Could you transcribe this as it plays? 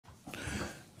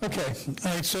Okay,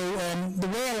 all right, so the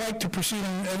way I like to proceed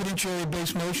on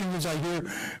evidentiary-based motions is I hear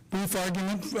brief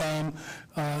argument,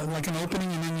 like an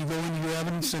opening, and then you go into your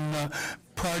evidence, and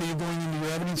prior to you going into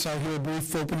your evidence, I'll hear a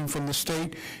brief opening from the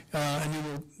state, and then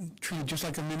we'll treat it just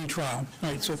like a mini trial. All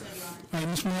right, so, all right,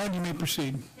 Ms. Millard, you may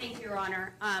proceed. Thank you, Your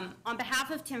Honor. On behalf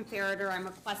of Tim Ferriter, I'm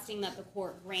requesting that the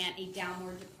court grant a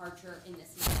downward departure in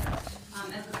this matter.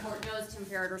 As the court knows, Tim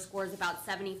Ferriter scores about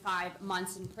 75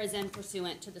 months in prison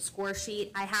pursuant to the score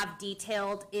sheet. I have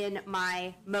detailed in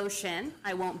my motion,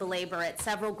 I won't belabor it,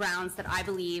 several grounds that I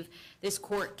believe this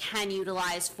court can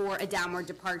utilize for a downward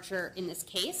departure in this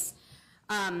case,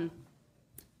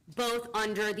 both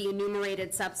under the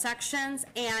enumerated subsections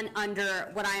and under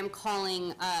what I am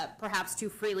calling, perhaps too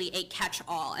freely, a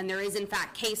catch-all. And there is, in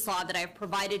fact, case law that I've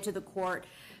provided to the court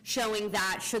showing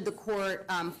that should the court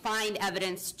find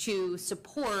evidence to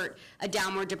support a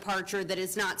downward departure that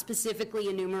is not specifically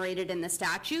enumerated in the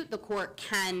statute, the court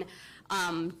can,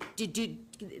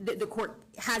 the court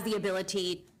has the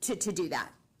ability to do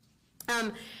that.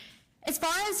 As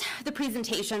far as the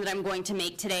presentation that I'm going to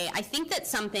make today, I think that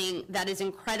something that is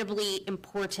incredibly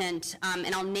important,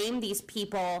 and I'll name these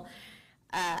people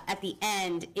at the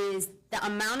end, is the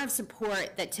amount of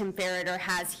support that Tim Ferriter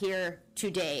has here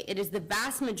today. It is the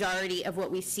vast majority of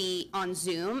what we see on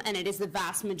Zoom, and it is the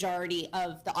vast majority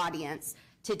of the audience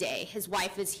today. His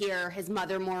wife is here, his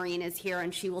mother Maureen is here,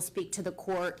 and she will speak to the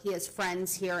court. He has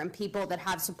friends here and people that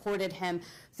have supported him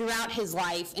throughout his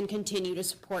life and continue to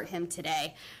support him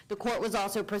today. The court was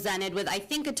also presented with, I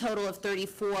think, a total of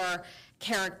 34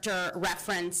 character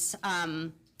reference,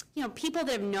 people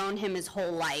that have known him his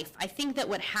whole life. I think that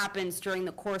what happens during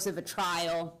the course of a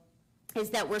trial is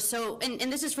that we're so,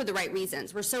 and this is for the right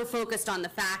reasons, we're so focused on the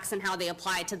facts and how they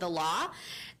apply to the law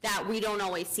that we don't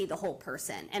always see the whole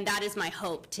person, and that is my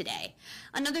hope today.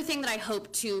 Another thing that I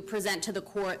hope to present to the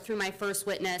court through my first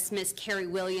witness, Ms. Carrie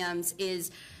Williams,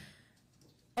 is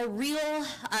a real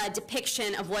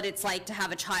depiction of what it's like to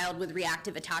have a child with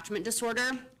reactive attachment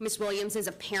disorder. Ms. Williams is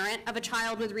a parent of a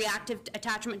child with reactive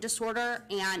attachment disorder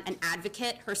and an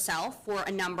advocate herself for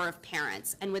a number of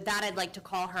parents. And with that, I'd like to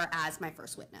call her as my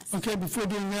first witness. Okay, before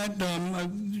doing that,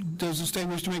 does the state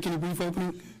wish to make any brief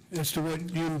opening as to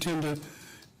what you intend to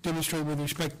demonstrate with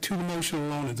respect to the motion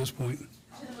alone at this point?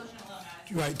 To the motion alone,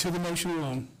 Right, to the motion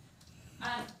alone.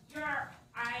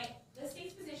 The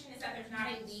state's position is that there's not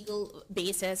a legal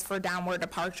basis for downward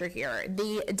departure here.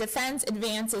 The defense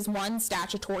advances one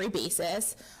statutory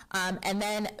basis, and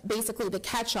then basically the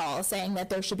catch-all saying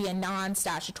that there should be a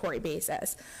non-statutory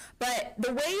basis. But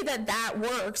the way that that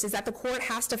works is that the court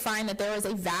has to find that there is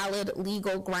a valid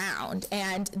legal ground,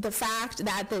 and the fact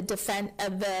that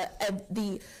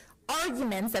the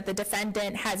arguments that the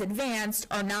defendant has advanced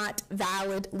are not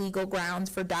valid legal grounds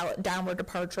for downward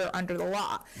departure under the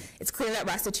law. It's clear that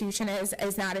restitution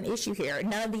is not an issue here.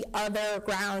 None of the other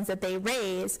grounds that they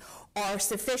raise are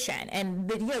sufficient. And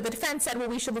the defense said, well,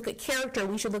 we should look at character,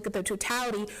 we should look at the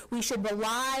totality, we should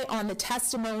rely on the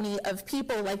testimony of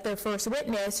people like their first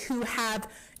witness who have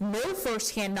no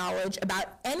firsthand knowledge about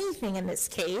anything in this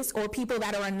case, or people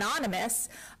that are anonymous.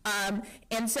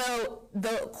 And so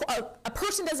a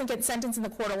person doesn't get sentenced in the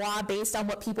court of law based on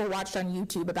what people watched on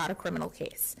YouTube about a criminal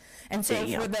case. And so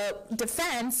for the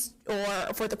defense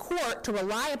or for the court to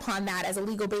rely upon that as a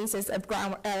legal basis of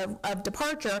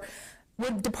departure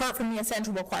would depart from the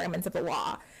essential requirements of the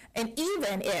law. And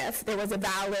even if there was a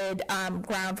valid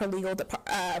ground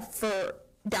for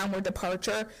downward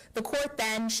departure, the court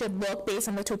then should look, based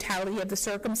on the totality of the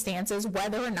circumstances,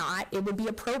 whether or not it would be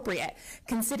appropriate,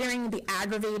 considering the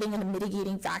aggravating and the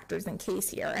mitigating factors in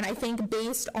case here. And I think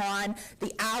based on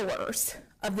the hours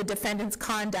of the defendant's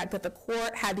conduct that the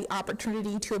court had the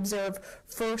opportunity to observe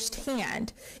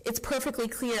firsthand, it's perfectly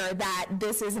clear that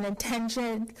this is an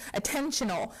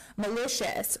intentional,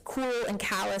 malicious, cruel, and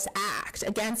callous act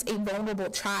against a vulnerable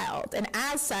child. And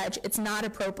as such, it's not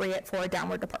appropriate for a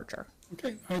downward departure.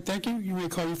 Okay, all right, thank you. You may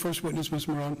call your first witness, Ms.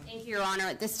 Moran. Thank you, Your Honor.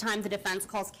 At this time, the defense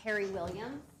calls Carrie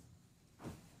Williams.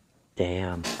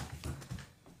 Damn.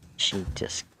 She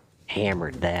just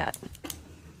hammered that.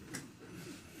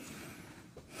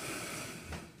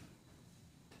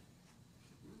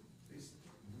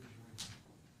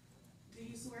 Do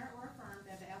you swear or affirm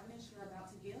that the evidence you're about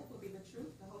to give will be the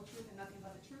truth, the whole truth, and nothing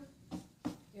but the truth?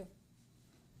 Yeah.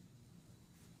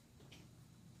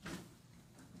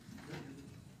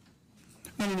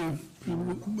 No.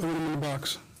 Put him in the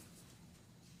box.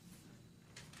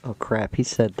 Oh crap, he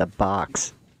said the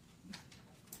box.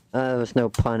 There was no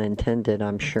pun intended,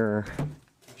 I'm sure.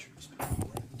 All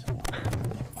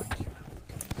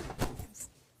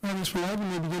right, Ms. Moran, you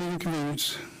may begin your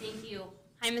inconvenience. Thank you.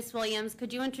 Hi, Hi, Ms. Williams.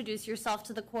 Could you introduce yourself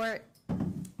to the court?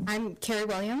 I'm Carrie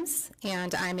Williams,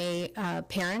 and I'm a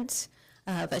parent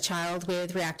of a child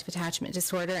with reactive attachment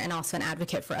disorder and also an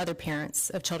advocate for other parents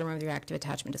of children with reactive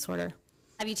attachment disorder.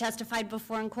 Have you testified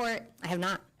before in court? I have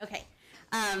not. Okay.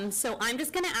 So I'm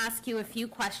just going to ask you a few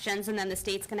questions, and then the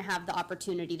state's going to have the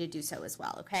opportunity to do so as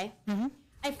well, okay? Mm-hmm.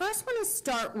 I first want to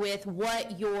start with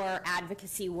what your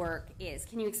advocacy work is.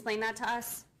 Can you explain that to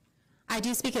us? I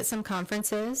do speak at some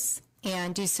conferences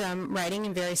and do some writing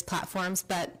in various platforms,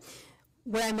 but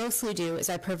what I mostly do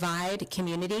is I provide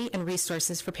community and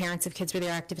resources for parents of kids with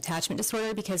reactive attachment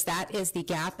disorder, because that is the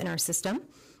gap in our system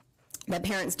that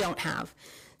parents don't have.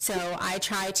 So I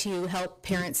try to help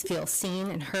parents feel seen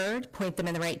and heard, point them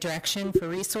in the right direction for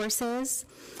resources,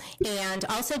 and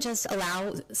also just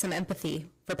allow some empathy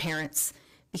for parents,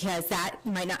 because that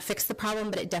might not fix the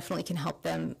problem, but it definitely can help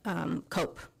them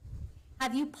cope.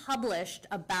 Have you published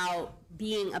about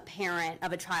being a parent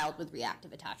of a child with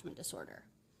reactive attachment disorder?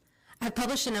 I've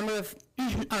published a number of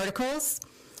articles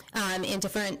in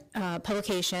different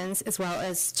publications, as well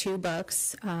as 2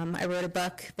 books. I wrote a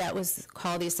book that was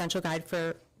called The Essential Guide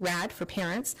for RAD, for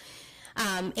parents.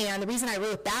 And the reason I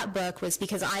wrote that book was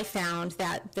because I found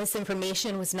that this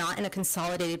information was not in a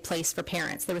consolidated place for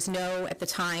parents. There was at the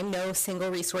time, no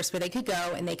single resource where they could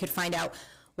go and they could find out,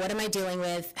 what am I dealing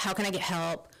with? How can I get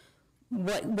help?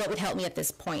 What would help me at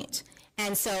this point?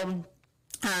 And so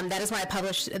that is why I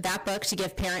published that book, to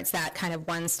give parents that kind of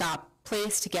one-stop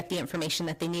place to get the information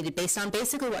that they needed, based on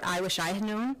basically what I wish I had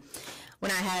known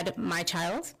when I had my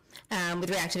child with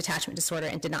reactive attachment disorder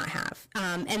and did not have.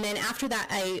 And then after that,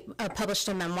 I published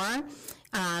a memoir,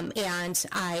 and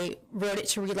I wrote it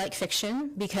to read like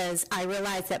fiction, because I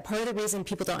realized that part of the reason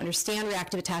people don't understand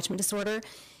reactive attachment disorder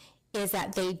is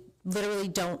that they literally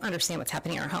don't understand what's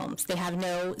happening in our homes. They have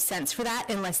no sense for that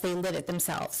unless they live it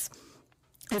themselves.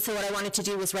 And so what I wanted to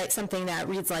do was write something that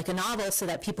reads like a novel, so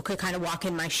that people could kind of walk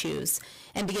in my shoes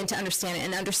and begin to understand it,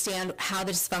 and understand how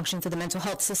the dysfunctions of the mental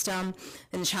health system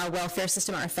and the child welfare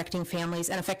system are affecting families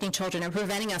and affecting children, and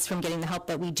preventing us from getting the help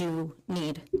that we do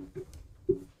need.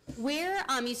 Where,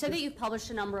 you said that you've published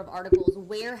a number of articles.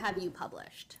 Where have you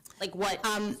published? Like what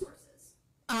sources?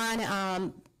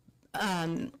 On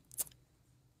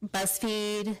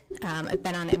BuzzFeed, I've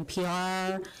been on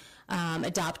NPR,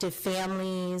 adoptive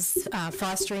families,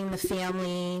 fostering the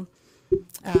family,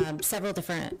 several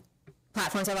different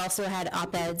platforms. I've also had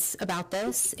op-eds about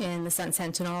this in the Sun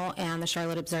Sentinel and the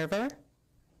Charlotte Observer.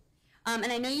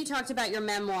 And I know you talked about your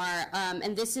memoir,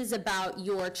 and this is about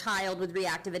your child with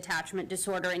reactive attachment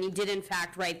disorder, and you did in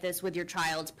fact write this with your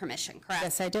child's permission, correct?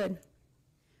 Yes, I did.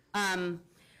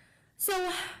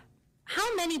 So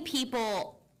how many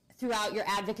people throughout your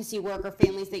advocacy work, or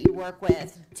families that you work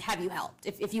with, have you helped,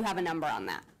 if you have a number on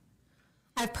that?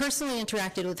 I've personally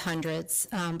interacted with hundreds,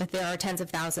 but there are tens of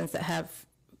thousands that have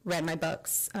read my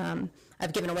books.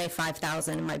 I've given away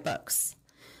 5,000 in my books.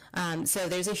 So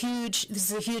this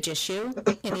is a huge issue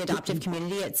in the adoptive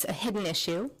community. It's a hidden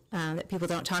issue that people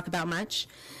don't talk about much.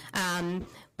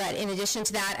 But in addition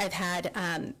to that,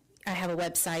 I have a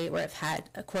website where I've had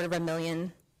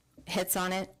 250,000 hits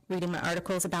on it, reading my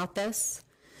articles about this.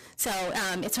 So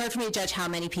it's hard for me to judge how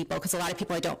many people, because a lot of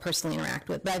people I don't personally interact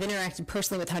with, but I've interacted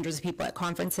personally with hundreds of people at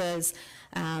conferences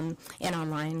and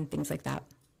online, things like that.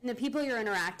 And the people you're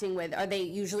interacting with, are they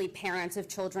usually parents of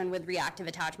children with reactive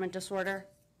attachment disorder?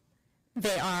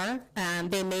 They are.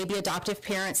 They may be adoptive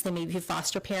parents, they may be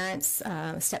foster parents,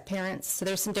 step parents. So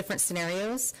there's some different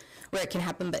scenarios where it can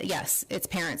happen, but yes, it's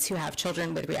parents who have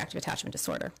children with reactive attachment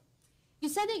disorder. You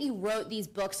said that you wrote these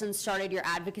books and started your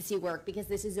advocacy work because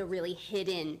this is a really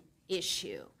hidden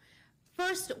issue.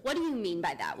 First, what do you mean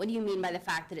by that? What do you mean by the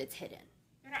fact that it's hidden?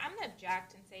 I'm going to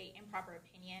object and say improper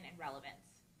opinion and relevance.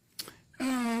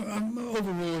 I'm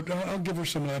overruled. I'll give her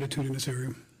some latitude in this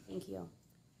area. Thank you.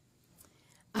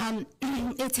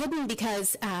 It's hidden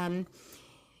because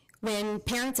when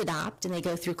parents adopt and they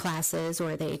go through classes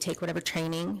or they take whatever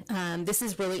training, this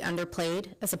is really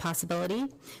underplayed as a possibility,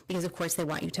 because of course they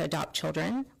want you to adopt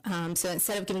children. So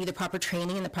instead of giving you the proper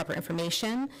training and the proper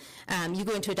information, you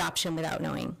go into adoption without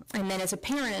knowing. And then as a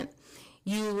parent,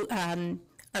 you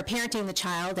are parenting the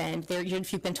child, and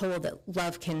you've been told that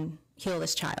love can heal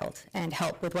this child and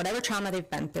help with whatever trauma they've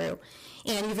been through.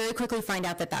 And you very quickly find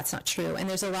out that that's not true. And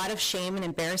there's a lot of shame and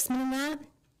embarrassment in that,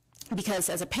 because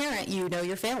as a parent, you know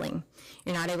you're failing.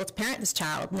 You're not able to parent this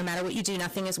child. No matter what you do,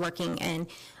 nothing is working. And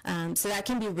so that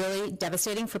can be really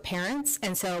devastating for parents.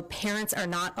 And so parents are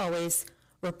not always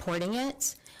reporting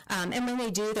it. And when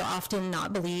they do, they're often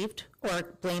not believed or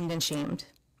blamed and shamed.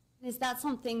 Is that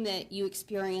something that you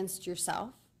experienced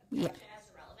yourself? Yeah. As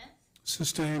relevance.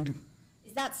 Sustained.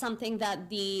 Is that something that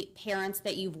the parents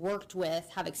that you've worked with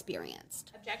have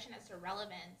experienced? Objection as to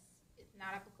relevance is not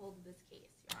applicable to this case,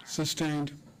 Your Honor.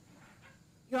 Sustained.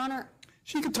 Your Honor,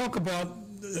 She could talk about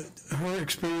her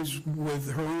experience with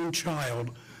her own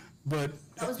child, but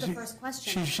that was the first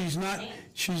question. she's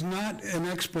not an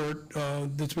expert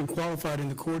that's been qualified in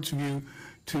the court's view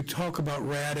to talk about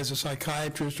RAD as a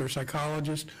psychiatrist or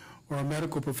psychologist or a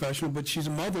medical professional, but she's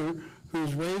a mother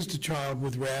who's raised a child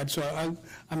with RAD, so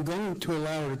I'm going to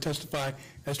allow her to testify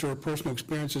as to her personal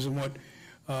experiences and what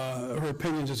her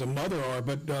opinions as a mother are,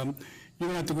 but you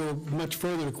don't have to go much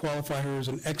further to qualify her as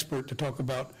an expert to talk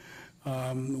about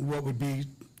what would be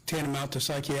tantamount to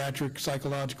psychiatric,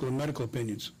 psychological, and medical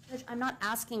opinions. Judge, I'm not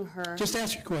asking her. Just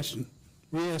ask your question.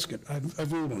 Re-ask it.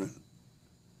 I've ruled on it.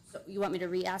 So you want me to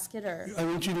re-ask it, or? I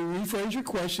want you to rephrase your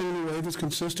question in a way that's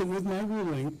consistent with my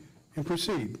ruling and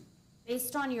proceed.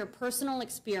 Based on your personal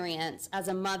experience as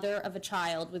a mother of a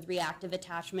child with reactive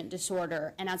attachment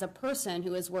disorder and as a person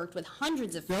who has worked with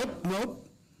hundreds of people. Nope.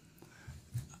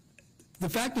 The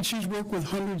fact that she's worked with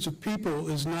hundreds of people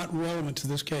is not relevant to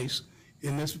this case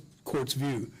in this court's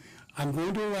view. I'm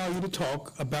going to allow you to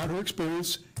talk about her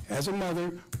experience as a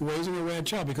mother raising a RAD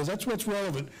child, because that's what's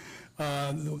relevant,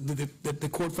 that the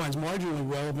court finds marginally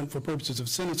relevant for purposes of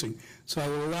sentencing. So I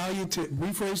will allow you to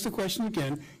rephrase the question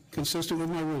again, consistent with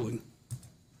my ruling.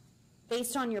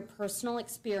 Based on your personal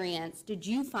experience, did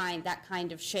you find that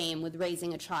kind of shame with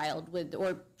raising a child with,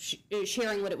 or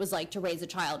sharing what it was like to raise a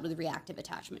child with reactive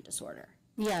attachment disorder?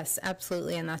 Yes,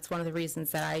 absolutely, and that's one of the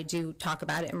reasons that I do talk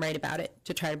about it and write about it,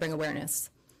 to try to bring awareness.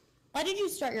 Why did you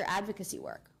start your advocacy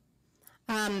work?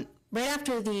 Right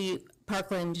after the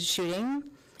Parkland shooting,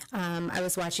 I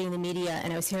was watching the media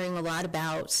and I was hearing a lot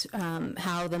about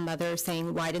how the mother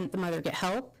saying, why didn't the mother get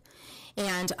help?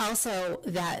 And also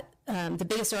that the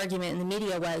biggest argument in the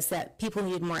media was that people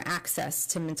needed more access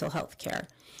to mental health care.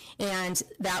 And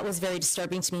that was very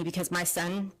disturbing to me because my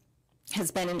son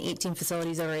has been in 18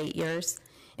 facilities over 8 years.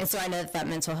 And so I know that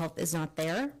mental health is not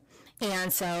there.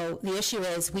 And so the issue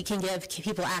is we can give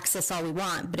people access all we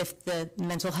want, but if the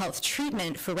mental health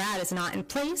treatment for RAD is not in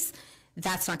place,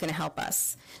 that's not going to help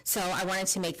us. So I wanted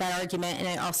to make that argument, and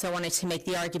I also wanted to make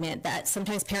the argument that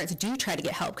sometimes parents do try to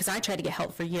get help, because I tried to get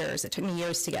help for years. It took me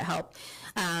years to get help.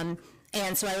 And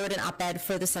so I wrote an op-ed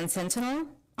for the Sun Sentinel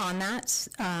on that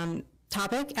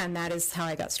topic, and that is how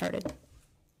I got started.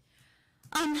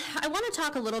 I want to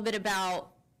talk a little bit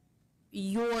about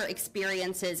your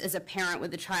experiences as a parent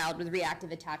with a child with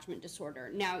reactive attachment disorder.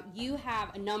 Now, you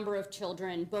have a number of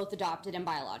children, both adopted and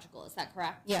biological, is that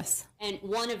correct? Yes. And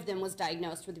one of them was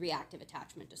diagnosed with reactive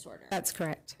attachment disorder. That's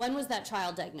correct. When was that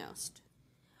child diagnosed?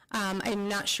 I'm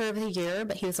not sure of the year,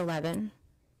 but he was 11.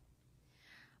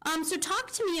 So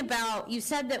talk to me about, you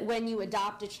said that when you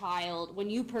adopt a child, when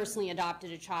you personally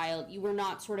adopted a child, you were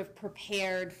not sort of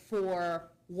prepared for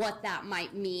what that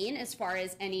might mean as far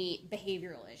as any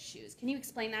behavioral issues. Can you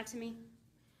explain that to me?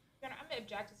 Your Honor, I'm going to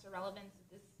object as to relevance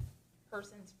that this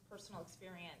person's personal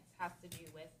experience has to do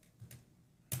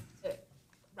with,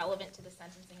 relevant to the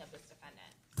sentencing of this defendant.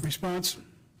 Response?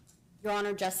 Your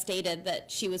Honor just stated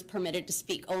that she was permitted to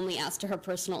speak only as to her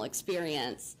personal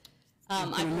experience.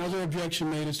 Another objection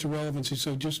made as to relevancy,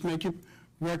 so just make your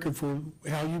record for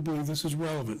how you believe this is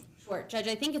relevant. Sure, Judge,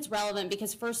 I think it's relevant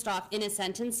because first off, in a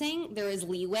sentencing, there is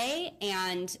leeway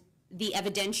and the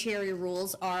evidentiary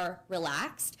rules are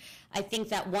relaxed. I think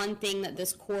that one thing that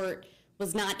this court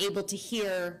was not able to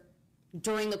hear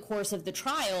during the course of the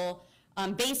trial,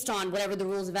 based on whatever the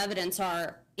rules of evidence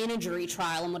are in a jury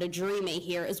trial and what a jury may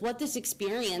hear, is what this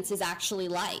experience is actually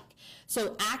like.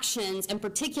 So actions, and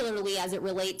particularly as it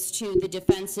relates to the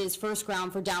defense's first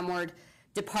ground for downward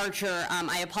departure,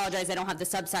 I apologize, I don't have the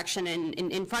subsection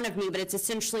in front of me, but it's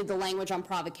essentially the language on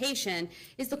provocation,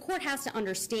 is the court has to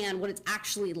understand what it's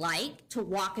actually like to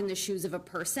walk in the shoes of a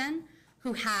person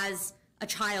who has a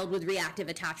child with reactive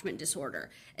attachment disorder.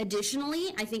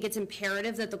 Additionally, I think it's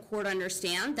imperative that the court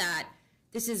understand that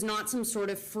this is not some sort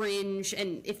of fringe,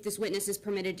 and if this witness is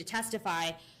permitted to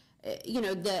testify,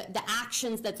 the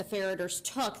actions that the Ferriters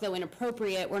took, though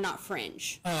inappropriate, were not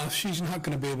fringe. She's not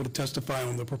going to be able to testify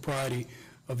on the propriety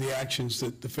of the actions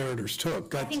that the Ferriters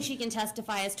took. I think she can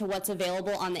testify as to what's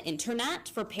available on the internet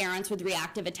for parents with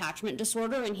reactive attachment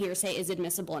disorder, and hearsay is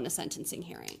admissible in a sentencing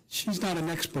hearing. She's not an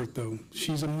expert, though.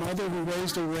 She's a mother who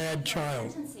raised a RAD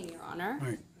child. Sentencing, Your Honor.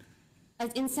 Right.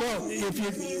 In sentencing,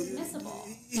 hearsay is admissible.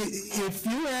 If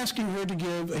you're asking her to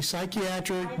give a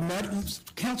psychiatric,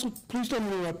 counsel, please don't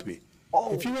interrupt me.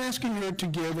 If you're asking her to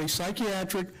give a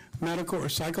psychiatric, medical, or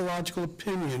psychological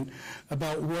opinion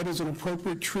about what is an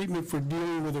appropriate treatment for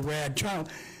dealing with a RAD child,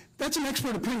 that's an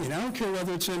expert opinion. I don't care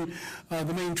whether it's in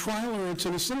the main trial or it's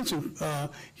in a sentencing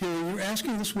hearing. You're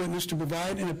asking this witness to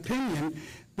provide an opinion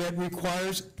that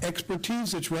requires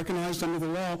expertise that's recognized under the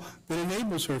law that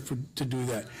enables her to do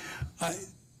that.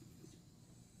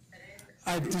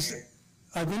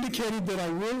 I've indicated that I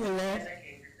will allow...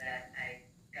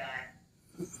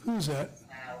 Who's that?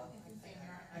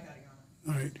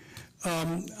 All right.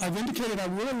 I've indicated I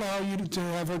will allow you to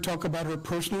have her talk about her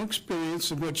personal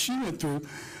experience and what she went through,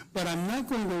 but I'm not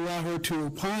going to allow her to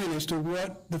opine as to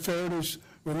what the Ferriters,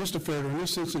 or Mr. Ferriter in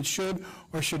this instance, should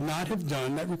or should not have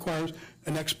done. That requires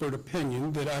an expert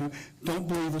opinion that I don't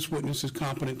believe this witness is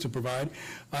competent to provide.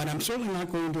 And I'm certainly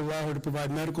not going to allow her to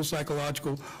provide medical,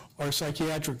 psychological, or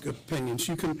psychiatric opinions.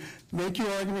 You can make your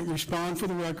argument, respond for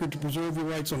the record to preserve your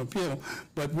rights on appeal,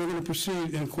 but we're going to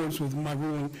proceed in accordance with my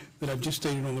ruling that I've just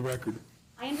stated on the record.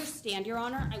 I understand, Your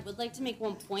Honor. I would like to make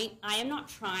one point. I am not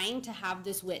trying to have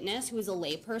this witness, who is a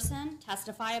layperson,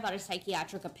 testify about a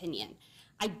psychiatric opinion.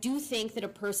 I do think that a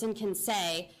person can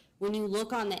say, when you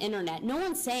look on the internet, no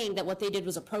one's saying that what they did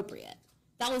was appropriate.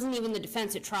 That wasn't even the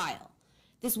defense at trial.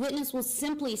 This witness will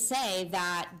simply say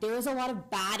that there is a lot of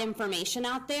bad information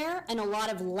out there and a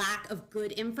lot of lack of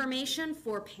good information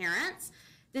for parents.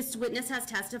 This witness has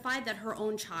testified that her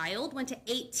own child went to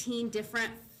 18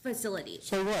 different facilities.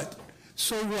 So what?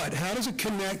 So what? How does it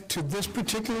connect to this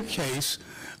particular case,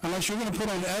 unless you're going to put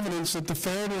on evidence that the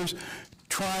Ferriters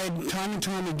tried time and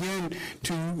time again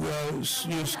to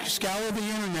scour the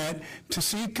internet to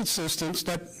seek assistance?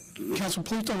 Counsel,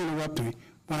 please don't interrupt me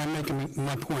when I'm making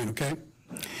my point, okay?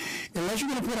 Unless you're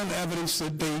going to put on evidence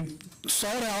that they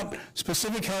sought out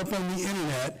specific help on the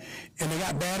internet and they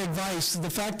got bad advice, the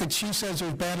fact that she says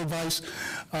there's bad advice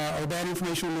or bad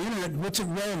information on the internet, what's it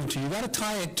relevant to? You got to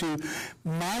tie it to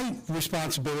my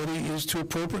responsibility is to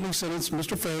appropriately sentence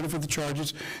Mr. Ferriter for the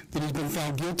charges that he's been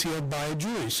found guilty of by a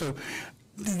jury. So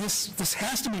this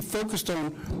has to be focused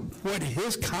on what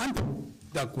his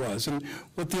conduct was and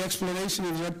what the explanation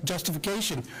and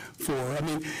justification for. I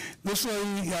mean, this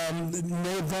lady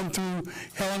may have gone through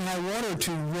hell and high water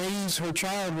to raise her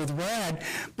child with RAD,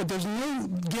 but there's no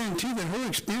guarantee that her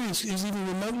experience is even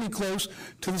remotely close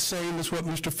to the same as what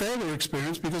Mr. Ferriter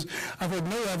experienced, because I've heard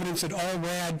no evidence that all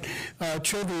RAD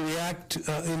children react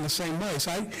in the same way.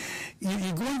 So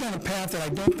you're going down a path that I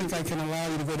don't think I can allow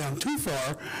you to go down too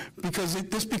far, because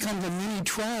this becomes a mini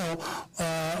trial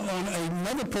on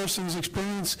another person's experience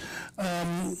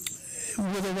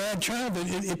with a RAD child that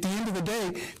at the end of the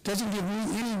day doesn't give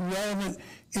me any relevant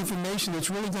information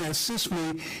that's really going to assist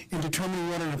me in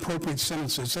determining what an appropriate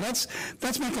sentence is. So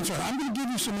that's my concern. I'm going to give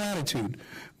you some latitude,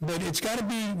 but it's got to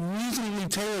be reasonably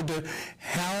tailored to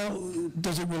how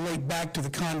does it relate back to the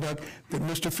conduct that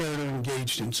Mr. Ferriter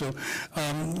engaged in. So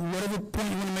whatever point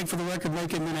you want to make for the record,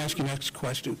 make it and then ask your next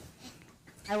question.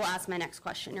 I will ask my next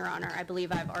question, Your Honor. I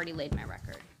believe I've already laid my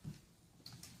record.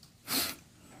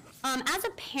 As a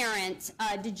parent,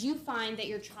 did you find that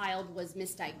your child was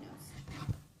misdiagnosed?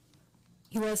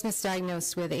 He was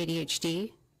misdiagnosed with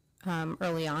ADHD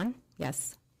early on,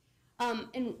 yes.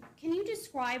 And can you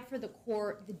describe for the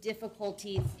court the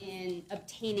difficulties in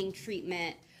obtaining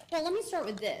treatment? Well, let me start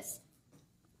with this.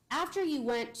 After you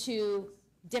went to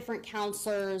different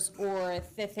counselors or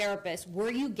the therapist, were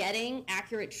you getting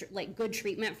accurate, good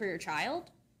treatment for your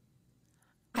child?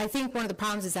 I think one of the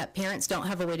problems is that parents don't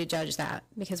have a way to judge that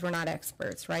because we're not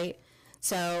experts, right?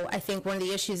 So I think one of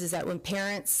the issues is that when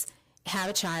parents have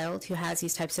a child who has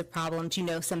these types of problems, you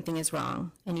know something is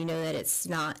wrong, and you know that it's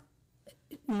not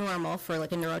normal for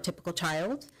like a neurotypical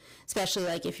child, especially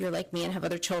like if you're like me and have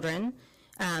other children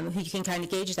who you can kind of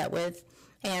gauge that with.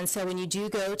 And so when you do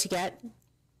go to get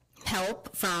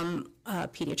help from a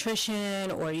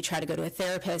pediatrician or you try to go to a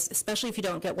therapist, especially if you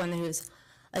don't get one who's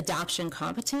adoption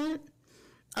competent,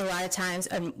 a lot of times,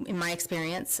 in my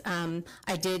experience,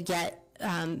 I did get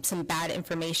some bad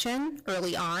information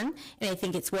early on, and I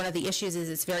think it's one of the issues is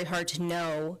it's very hard to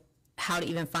know how to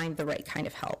even find the right kind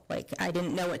of help. Like, I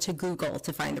didn't know what to Google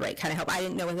to find the right kind of help. I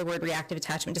didn't know what the word reactive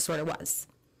attachment disorder was.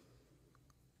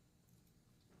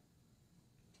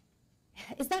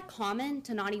 Is that common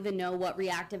to not even know what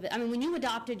reactive, I mean, when you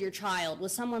adopted your child,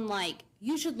 was someone like,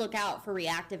 you should look out for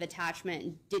reactive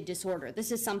attachment disorder?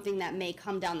 This is something that may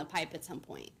come down the pipe at some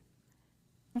point.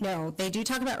 No, they do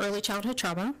talk about early childhood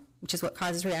trauma, which is what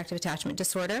causes reactive attachment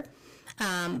disorder,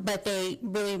 but they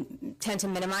really tend to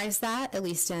minimize that, at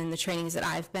least in the trainings that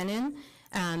I've been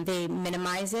in. They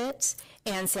minimize it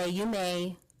and say, you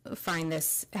may find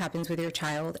this happens with your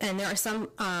child. And there are some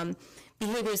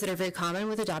behaviors that are very common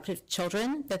with adopted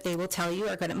children that they will tell you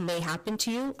may happen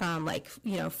to you, like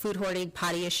food hoarding,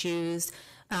 potty issues,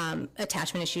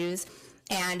 attachment issues.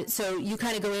 And so you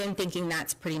kind of go in thinking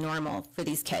that's pretty normal for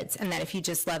these kids, and that if you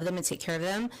just love them and take care of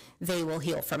them, they will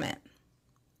heal from it.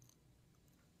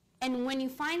 And when you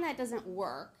find that doesn't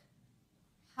work,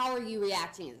 how are you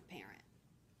reacting as a parent?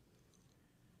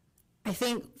 I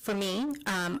think for me,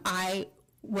 I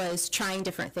was trying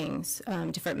different things,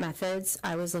 different methods.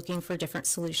 I was looking for different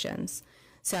solutions.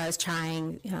 So I was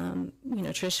trying,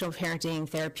 traditional parenting,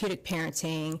 therapeutic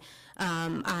parenting.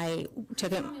 I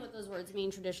took it. Tell me what those words mean,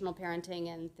 traditional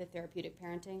parenting and the therapeutic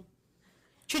parenting.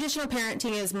 Traditional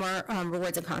parenting is more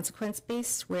rewards and consequence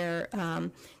based, where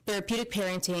therapeutic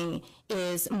parenting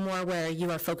is more where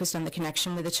you are focused on the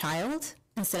connection with the child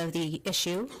instead of the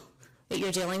issue that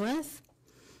you're dealing with.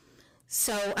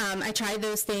 So I tried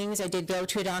those things. I did go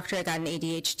to a doctor. I got an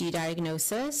ADHD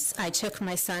diagnosis. I took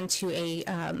my son to a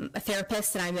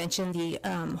therapist, and I mentioned the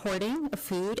hoarding of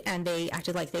food, and they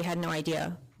acted like they had no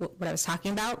idea what I was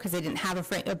talking about because they didn't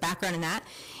have a background in that.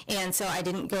 And so I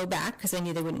didn't go back because I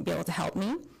knew they wouldn't be able to help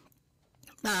me.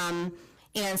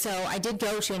 And so I did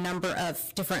go to a number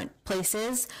of different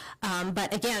places.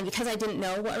 But again, because I didn't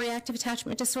know what reactive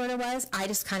attachment disorder was, I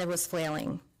just kind of was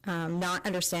flailing, not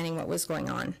understanding what was going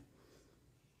on.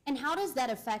 And how does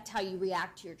that affect how you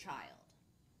react to your child?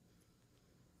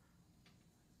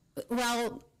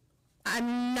 Well,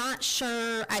 I'm not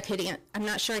sure I can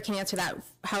answer that,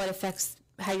 how it affects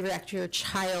how you react to your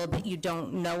child that you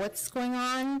don't know what's going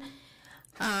on.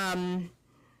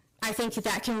 I think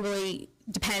that can really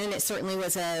depend, and it certainly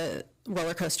was a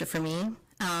roller coaster for me.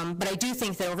 But I do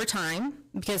think that over time,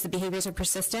 because the behaviors are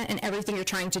persistent and everything you're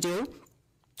trying to do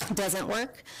doesn't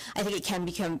work, I think it can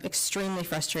become extremely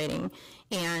frustrating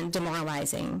and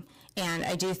demoralizing. And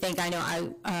I do think, I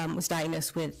know I was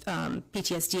diagnosed with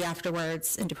PTSD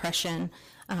afterwards and depression,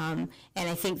 and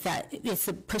I think that it's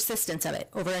the persistence of it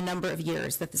over a number of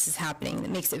years that this is happening that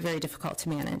makes it very difficult to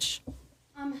manage.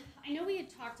 I know we had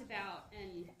talked about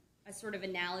a sort of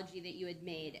analogy that you had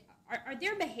made. Are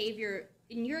there behavior,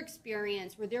 in your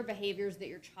experience, were there behaviors that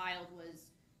your child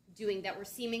was doing that were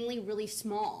seemingly really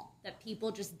small, that people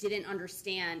just didn't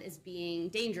understand as being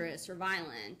dangerous or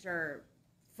violent or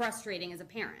frustrating as a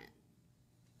parent?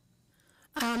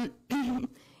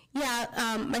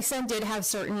 My son did have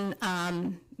certain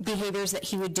behaviors that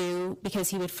he would do because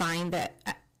he would find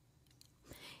that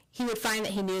he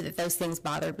knew that those things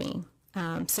bothered me.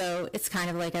 So it's kind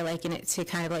of like, I liken it to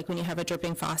kind of like when you have a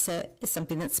dripping faucet. It's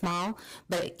something that's small,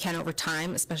 but it can over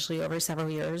time, especially over several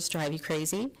years, drive you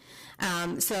crazy.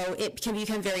 So it can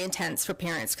become very intense for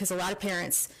parents, because a lot of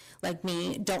parents like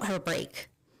me don't have a break.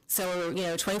 So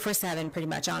we're 24/7 pretty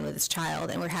much on with this child,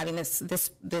 and we're having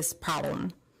this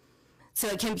problem. So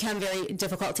it can become very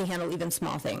difficult to handle even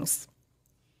small things.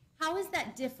 How is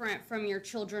that different from your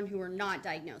children who are not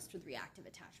diagnosed with reactive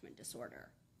attachment disorder?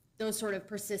 Those sort of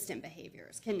persistent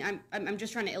behaviors. I'm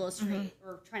just trying to illustrate,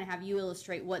 or trying to have you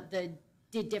illustrate what the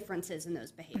differences in those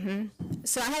behaviors.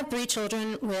 So I have 3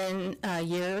 children within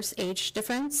years age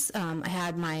difference. I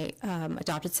had my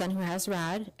adopted son who has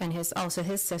RAD, and also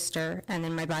his sister, and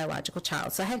then my biological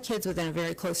child. So I had kids within a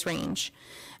very close range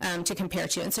to compare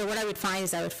to. And so what I would find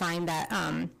that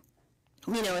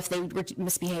if they were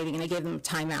misbehaving and I gave them a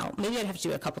timeout, maybe I'd have to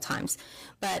do it a couple times.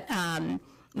 But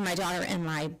my daughter and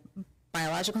my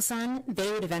biological son,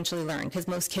 they would eventually learn, because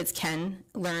most kids can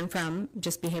learn from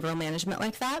just behavioral management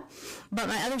like that. But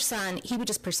my other son, he would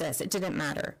just persist. It didn't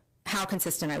matter how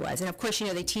consistent I was. And of course,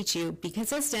 they teach you, be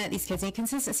consistent. These kids need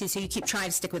consistency, so you keep trying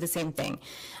to stick with the same thing.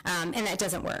 And that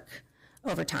doesn't work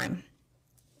over time.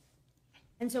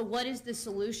 And so what is the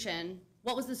solution?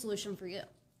 What was the solution for you?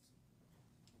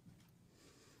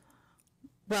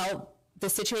 Well, the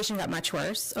situation got much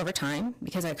worse over time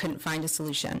because I couldn't find a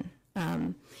solution.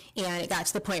 And it got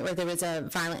to the point where there was a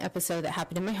violent episode that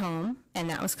happened in my home, and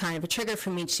that was kind of a trigger for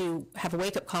me to have a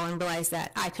wake-up call and realize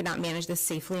that I could not manage this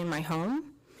safely in my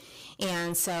home.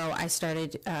 And so I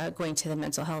started going to the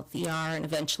mental health ER, and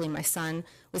eventually my son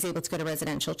was able to go to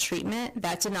residential treatment.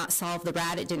 That did not solve the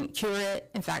RAD. It didn't cure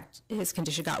it. In fact, his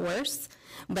condition got worse,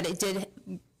 but it did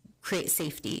create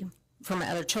safety for my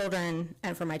other children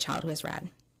and for my child who has RAD.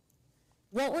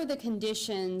 What were the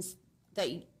conditions that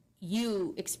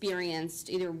you experienced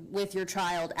either with your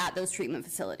child at those treatment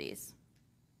facilities?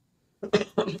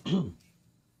 He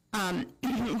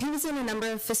was in a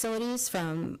number of facilities,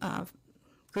 from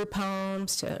group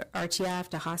homes to RTF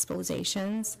to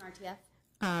hospitalizations.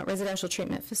 RTF? Residential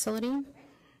treatment facility.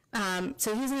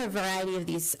 So he's in a variety of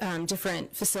these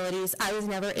different facilities. I was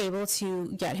never able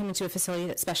to get him into a facility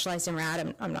that specialized in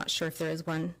RAD. I'm not sure if there is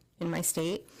one in my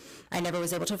state. I never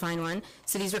was able to find one.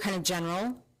 So these were kind of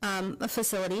general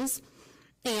facilities.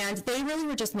 And they really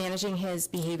were just managing his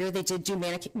behavior. They did do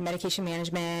medication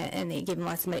management, and they gave him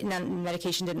lots of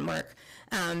medication didn't work.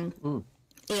 And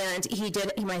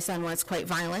my son was quite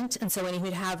violent, and so when he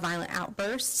would have violent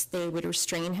outbursts, they would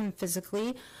restrain him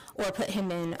physically or put him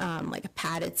in like a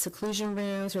padded seclusion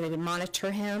rooms where they would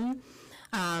monitor him.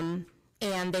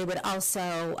 And they would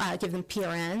also give them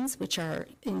PRNs, which are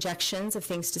injections of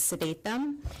things to sedate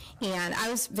them. And I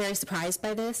was very surprised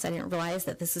by this. I didn't realize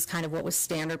that this is kind of what was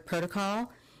standard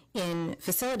protocol in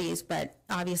facilities, but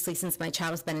obviously since my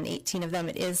child has been in 18 of them,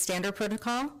 it is standard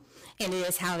protocol, and it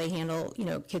is how they handle,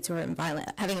 kids who are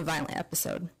having a violent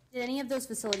episode. Did any of those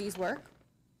facilities work?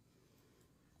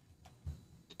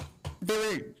 There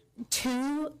were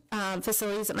 2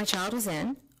 facilities that my child was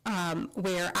in,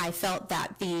 where I felt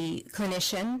that the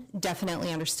clinician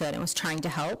definitely understood and was trying to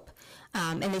help,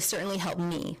 and they certainly helped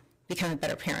me become a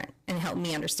better parent and helped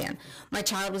me understand. My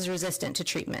child was resistant to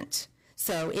treatment,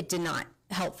 so it did not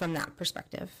help from that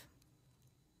perspective.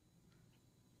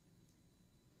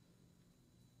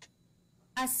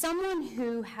 As someone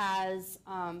who has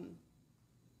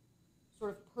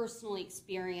sort of personally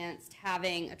experienced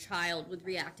having a child with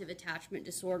reactive attachment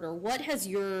disorder, what has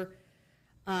your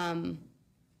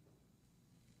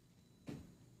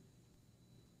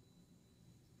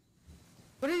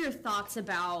what are your thoughts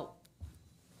about,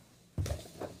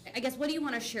 I guess, what do you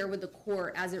want to share with the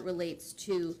court as it relates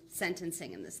to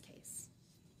sentencing in this case?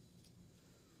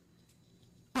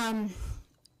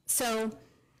 So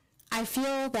I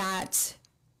feel that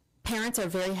parents are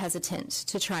very hesitant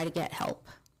to try to get help.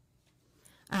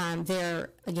 Again,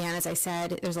 as I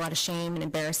said, there's a lot of shame and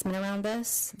embarrassment around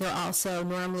this. They're also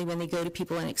normally, when they go to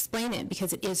people and explain it,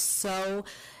 because it is so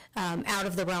out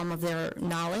of the realm of their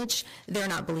knowledge, they're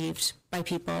not believed by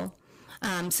people.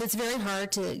 So it's very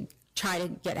hard to try to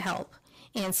get help.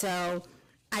 And so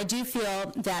I do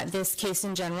feel that this case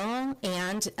in general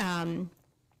and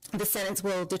the sentence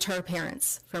will deter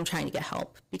parents from trying to get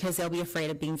help because they'll be afraid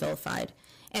of being vilified.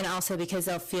 And also because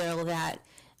they'll feel that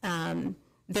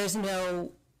there's no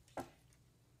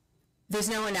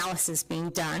analysis being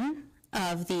done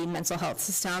of the mental health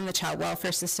system, the child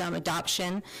welfare system,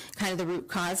 adoption, kind of the root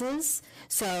causes.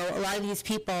 So a lot of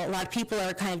people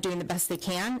are kind of doing the best they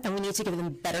can, and we need to give them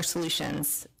better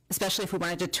solutions, especially if we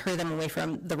want to deter them away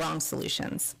from the wrong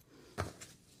solutions.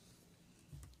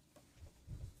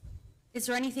 Is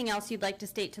there anything else you'd like to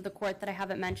state to the court that I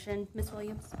haven't mentioned, Ms.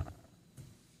 Williams?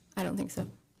 I don't think so.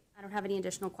 I don't have any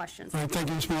additional questions. All right, thank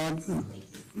you, Ms.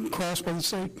 Maud. Cross by the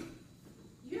state.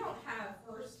 You don't have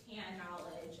first-hand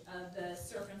knowledge of the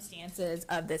circumstances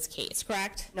of this case,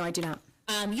 correct? No, I do not.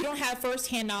 You don't have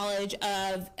first-hand knowledge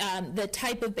of the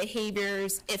type of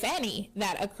behaviors, if any,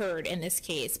 that occurred in this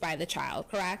case by the child,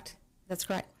 correct? That's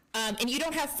correct. And you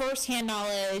don't have first-hand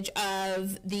knowledge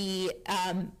of the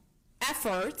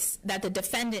efforts that the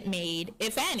defendant made,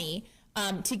 if any,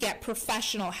 to get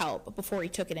professional help before he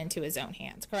took it into his own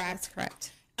hands, correct? That's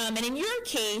correct. And in your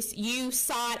case, you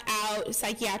sought out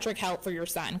psychiatric help for your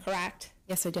son, correct?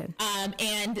 Yes, I did.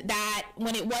 And that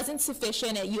when it wasn't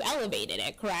sufficient, you elevated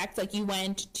it, correct? Like you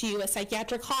went to a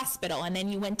psychiatric hospital and then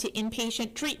you went to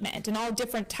inpatient treatment and all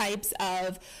different types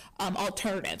of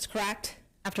alternatives, correct?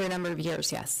 After a number of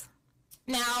years, yes.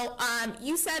 Now,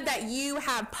 you said that you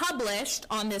have published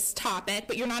on this topic,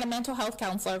 but you're not a mental health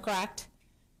counselor, correct?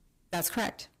 That's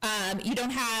correct. You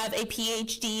don't have a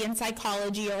PhD in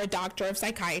psychology or a doctor of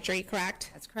psychiatry, correct?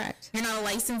 That's correct. You're not a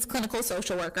licensed clinical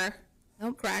social worker?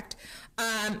 Nope. Correct.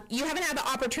 You haven't had the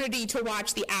opportunity to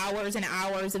watch the hours and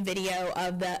hours of video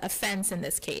of the offense in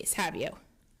this case, have you?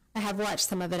 I have watched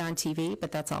some of it on TV,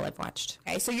 but that's all I've watched.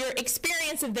 Okay, so your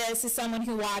experience of this is someone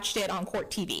who watched it on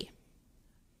court TV?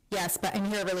 Yes, but I'm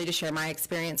here really to share my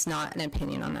experience, not an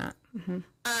opinion on that. Mm-hmm.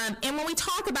 And when we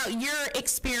talk about your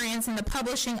experience in the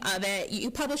publishing of it,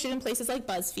 you publish it in places like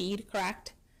BuzzFeed,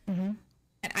 correct? Mm-hmm.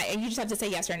 And you just have to say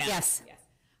yes or no. Yes.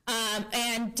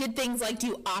 And did things like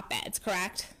do op-eds,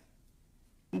 correct?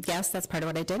 Yes, that's part of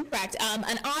what I did. Correct.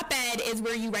 An op-ed is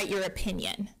where you write your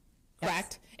opinion,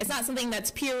 correct? Yes. It's not something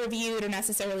that's peer-reviewed or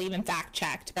necessarily even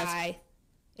fact-checked by...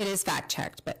 It is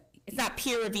fact-checked, but... It's not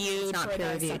peer-reviewed. It's not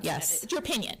peer-reviewed, yes. It's your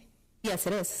opinion. Yes,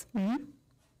 it is. Mm-hmm.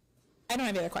 I don't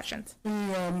have any other questions.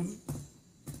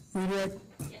 Redirect.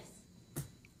 Yes.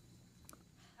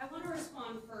 I want to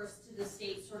respond first to the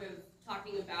state sort of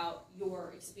talking about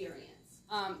your experience.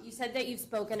 You said that you've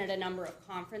spoken at a number of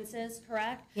conferences,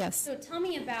 correct? Yes. So tell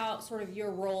me about sort of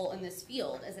your role in this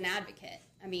field as an advocate.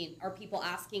 I mean, are people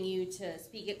asking you to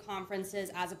speak at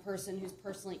conferences as a person who's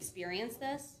personally experienced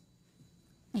this?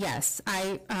 Yes,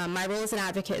 my role as an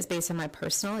advocate is based on my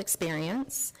personal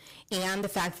experience and the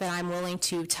fact that I'm willing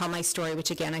to tell my story,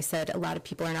 which again, I said a lot of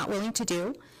people are not willing to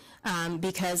do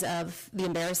because of the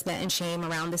embarrassment and shame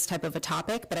around this type of a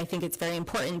topic, but I think it's very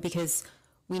important because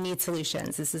we need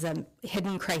solutions. This is a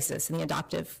hidden crisis in the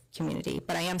adoptive community,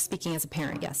 but I am speaking as a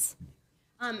parent, yes.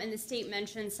 And the state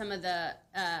mentioned some of the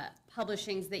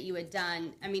publishings that you had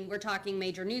done. I mean, we're talking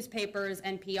major newspapers,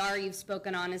 NPR you've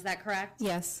spoken on, is that correct?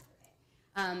 Yes.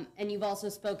 And you've also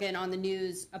spoken on the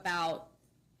news about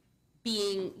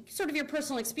being sort of your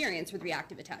personal experience with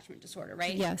reactive attachment disorder,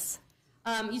 right? Yes.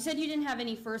 You said you didn't have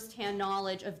any firsthand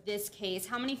knowledge of this case.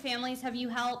 How many families have you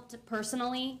helped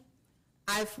personally?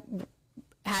 I've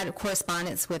had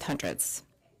correspondence with hundreds.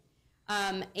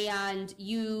 And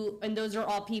those are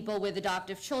all people with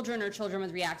adoptive children or children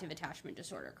with reactive attachment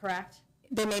disorder, correct?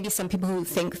 There may be some people who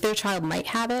think their child might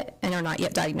have it and are not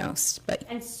yet diagnosed. But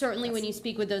and certainly when you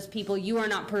speak with those people, you are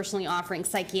not personally offering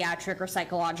psychiatric or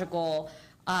psychological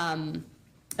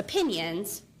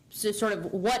opinions. So sort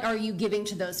of what are you giving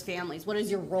to those families? What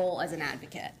is your role as an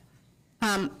advocate?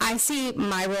 I see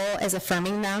my role as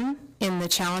affirming them in the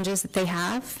challenges that they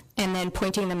have and then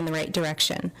pointing them in the right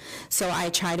direction. So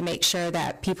I try to make sure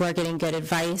that people are getting good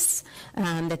advice,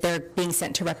 that they're being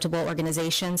sent to reputable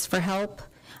organizations for help.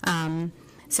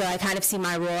 So I kind of see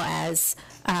my role as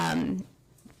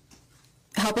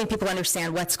helping people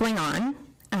understand what's going on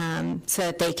so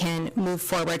that they can move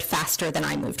forward faster than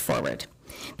I moved forward.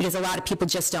 Because a lot of people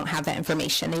just don't have that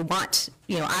information. They want,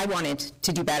 I wanted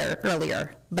to do better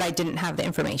earlier, but I didn't have the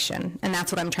information. And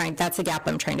that's the gap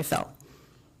I'm trying to fill.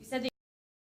 You said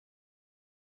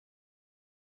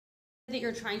that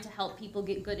you're trying to help people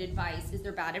get good advice. Is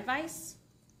there bad advice?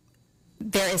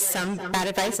 There is some bad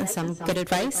advice and some good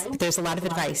advice. There's a lot of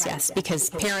advice, yes, because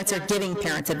parents are giving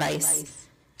parents advice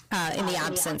in the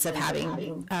absence of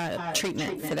having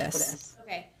treatment for this.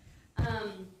 Okay.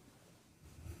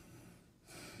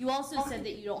 You also said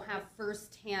that you don't have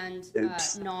firsthand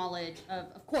knowledge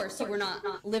of course, you were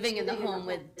not living in the home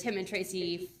with Tim and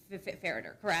Tracy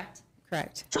Ferriter, correct?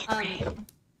 Correct.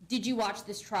 Did you watch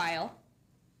this trial?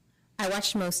 I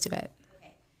watched most of it.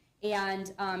 Okay.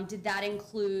 And did that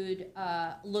include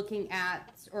looking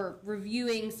at or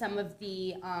reviewing some of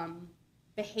the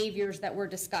behaviors that were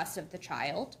discussed of the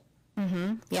child?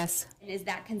 Mm-hmm. Yes. And is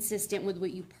that consistent with what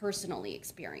you personally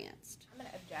experienced? I'm going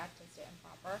to object to stay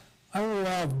improper. I will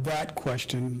allow that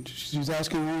question. She's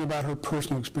asking only about her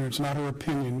personal experience, not her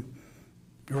opinion,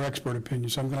 her expert opinion,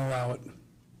 so I'm going to allow it.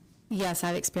 Yes,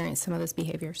 I've experienced some of those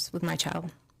behaviors with my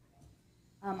child.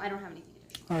 I don't have anything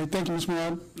additional. All right, thank you, Ms.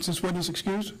 Murad. Is this witness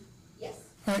excused? Yes.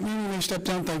 All right, ma'am, you may step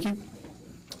down, thank you.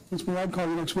 Ms. Murad, call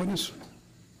your next witness.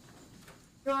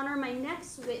 Your Honor, my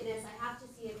next witness, I have to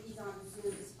see if he's on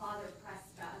Zoom, is Father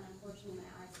Prescott, and unfortunately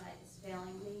my eyesight is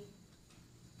failing me.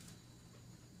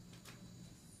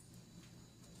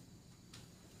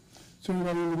 Is there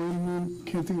anybody in the waiting room?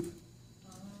 Can't think of...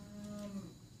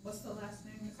 What's the last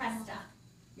name? Presta.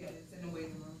 Yeah, it's in the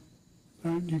waiting room.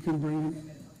 All right, you can bring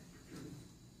him.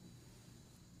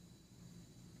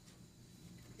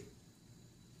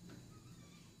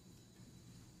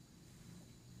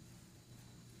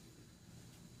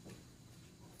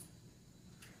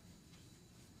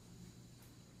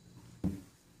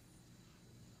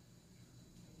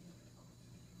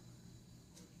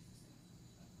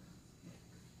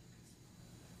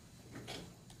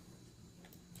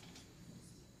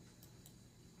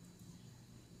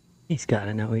 He's got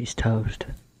to know he's toast.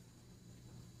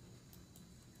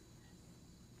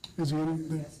 Is he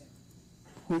in?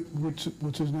 What's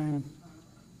his name?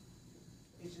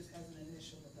 It just has an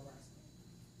initial with the last name.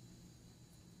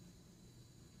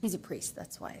 He's a priest,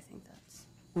 that's why I think that's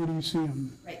Where do you see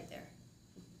him? right there.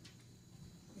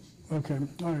 Okay,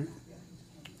 all right.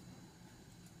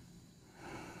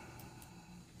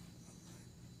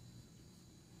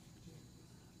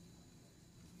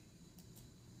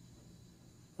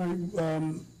 All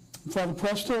right, Father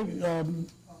Presta,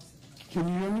 can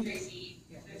you hear me?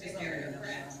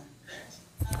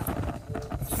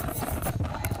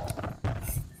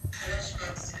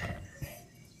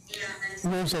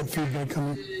 Where's that feedback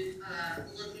coming?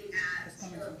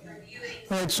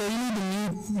 All right, so you need to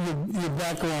mute your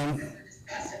background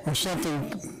or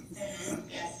something.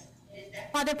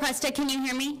 Father Presta, can you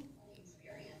hear me?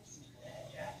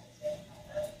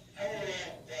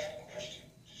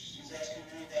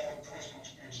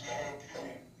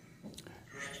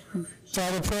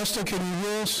 Father Presta, can you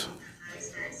hear us?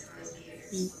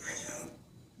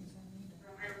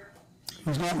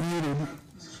 He's not muted.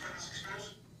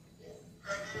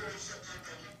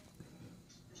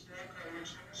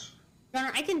 Your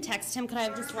Honor, I can text him. Could I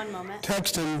have just one moment?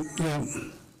 Text him, yeah.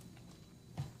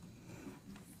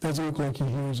 Doesn't look like he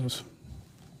hears us.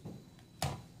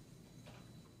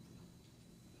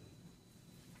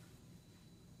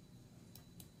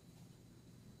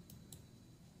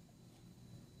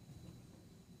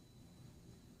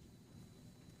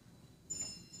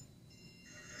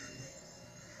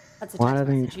 That's a Why text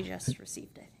don't you- message you just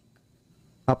received, I think.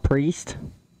 A priest?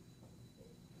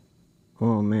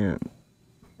 Oh, man.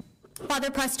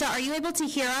 Father Presta, are you able to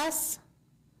hear us?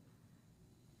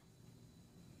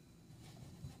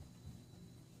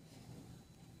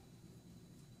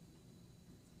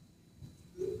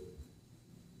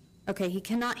 Okay, he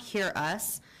cannot hear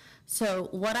us. So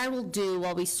what I will do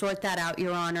while we sort that out,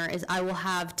 Your Honor, is I will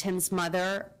have Tim's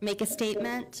mother make a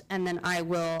statement, and then I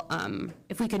will,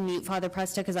 if we can mute Father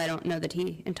Presta, because I don't know that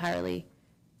he entirely.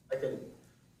 I can.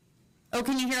 Oh,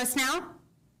 can you hear us now?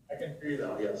 I can hear you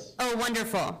now, yes. Oh,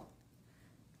 wonderful.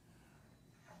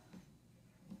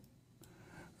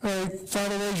 All right,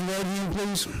 Father, raise your right hand,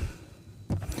 please.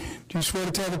 Do you swear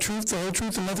to tell the truth, the whole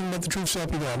truth, and nothing but the truth, so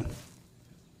help you God?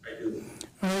 I do.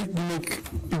 All right, you may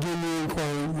begin the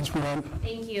inquiry, Ms. Morad.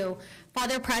 Thank you.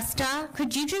 Father Presta,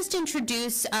 could you just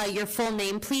introduce your full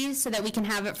name, please, so that we can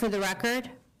have it for the record?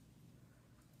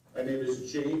 My name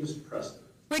is James Preston.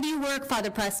 Where do you work,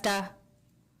 Father Presta?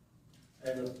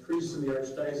 I'm a priest in the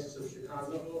Archdiocese of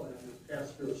Chicago, and I'm the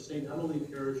pastor of St. Emily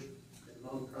Parish in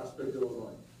Mount Prospect,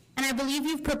 Illinois. And I believe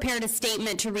you've prepared a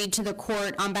statement to read to the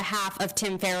court on behalf of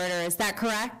Tim Ferriter. Is that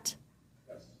correct?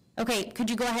 Yes. Okay, could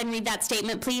you go ahead and read that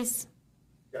statement, please?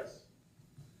 Yes.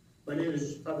 My name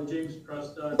is Father James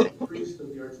Preston. I'm a priest of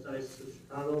the Archdiocese of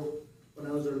Chicago. When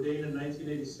I was ordained in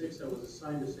 1986, I was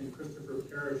assigned to St. Christopher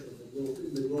Parish in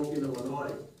Midlothian,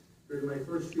 Illinois. During my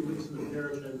first few weeks in the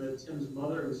parish, I met Tim's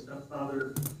mother and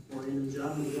stepfather, Maureen and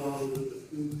John McGraw, who lived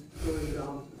a few doors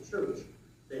down from the church.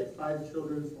 They had 5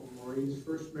 children from Maureen's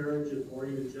first marriage, and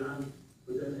Maureen and John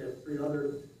would then have 3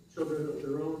 other children of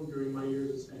their own during my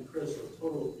years at St. Chris. So a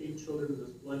total of 8 children in this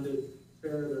blended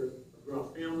Ferriter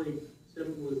McGraw family.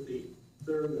 Tim was the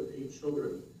 3rd of 8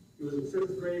 children. He was in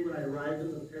 5th grade when I arrived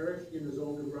in the parish. He and his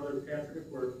older brother Patrick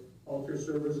were altar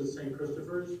servers at St.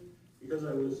 Christopher's. Because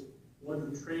I was one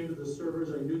who trained the servers,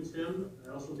 I knew Tim.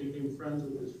 I also became friends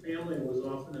with his family and was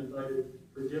often invited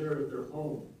for dinner at their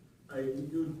home. I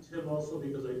knew Tim also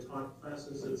because I taught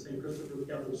classes at St. Christopher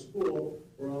Catholic School,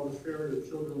 where all the Ferriter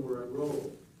children were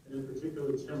enrolled. And in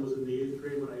particular, Tim was in the 8th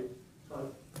grade when I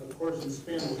taught a course in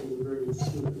Spanish. He was a very good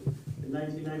student. In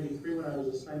 1993, when I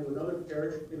was assigned to another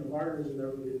parish, Queen of Martyrs in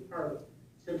Everglade Park,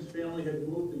 Tim's family had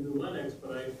moved to New Lenox,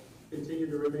 but I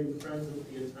continued to remain friends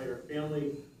with the entire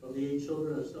family. Of the 8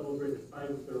 children, I celebrated 5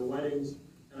 of their weddings,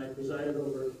 and I presided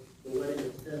over the wedding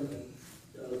of Tim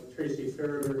and Tracy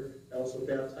Ferriter. I also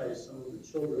baptized some of the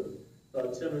children.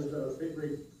 Tim has been a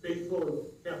very faithful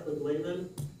Catholic layman.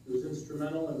 He was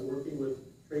instrumental in working with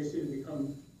Tracy to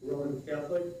become Roman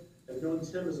Catholic. I've known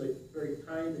Tim as a very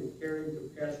kind and caring,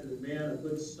 compassionate man, a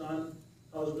good son,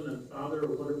 husband, and father, a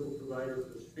wonderful provider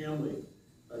for his family.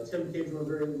 Tim came from a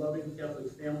very loving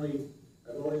Catholic family.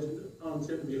 I've always found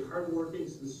Tim to be hardworking,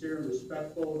 sincere, and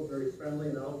respectful, very friendly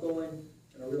and outgoing,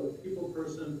 and a real people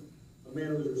person, a man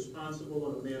who was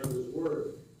responsible and a man of his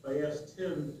word. If I asked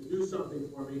Tim to do something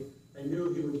for me, I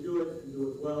knew he would do it and do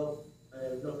it well. I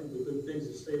have nothing but good things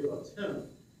to say about Tim.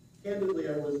 Candidly,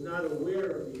 I was not aware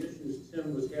of the issues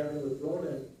Tim was having with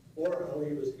Ronan or how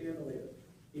he was handling it.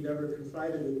 He never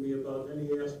confided in me about any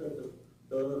aspect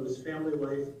of his family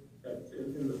life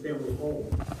in the family home.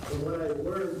 And what I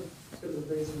learned, Tim was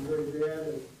making some very bad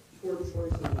and poor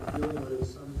choices in dealing with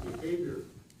his son's behavior.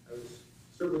 I was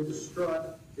certainly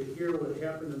distraught to hear what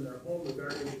happened in their home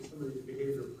regarding some of these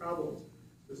behavior problems.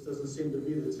 This doesn't seem to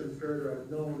be the Tim Ferriter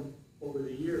I've known over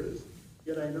the years.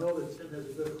 Yet I know that Tim has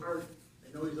a good heart.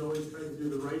 I know he's always trying to do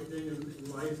the right thing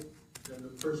in life, and the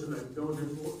person I've known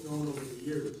over the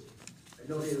years. I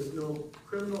know he has no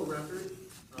criminal record.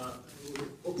 I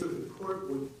hope that the court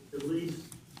would at least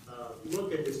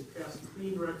look at his past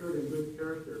clean record and good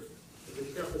character. As a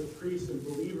Catholic priest and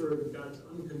believer in God's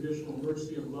unconditional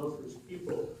mercy and love for his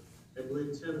people, I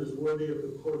believe Tim is worthy of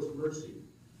the court's mercy.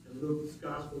 In Luke's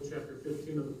Gospel, chapter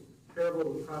 15 of the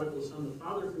parable of the prodigal son, the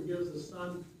father forgives the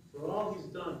son for all he's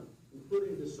done,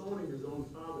 including disowning his own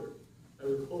father. I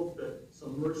would hope that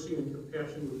some mercy and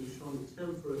compassion would be shown to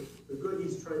Tim for the good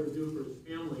he's tried to do for his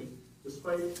family,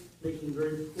 despite making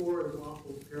very poor and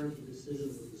awful parenting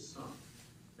decisions with his son.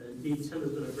 And indeed, Tim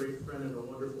has been a great friend and a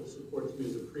wonderful support to me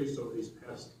as a priest over these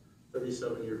past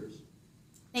 37 years.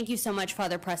 Thank you so much,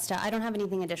 Father Presta. I don't have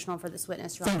anything additional for this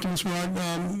witness, Your Honor. Thank you, Ms.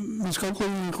 Morad. Ms. Coakley,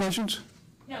 any questions?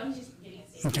 No, he's just giving a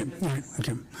statement. Okay, all right,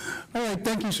 okay. All right,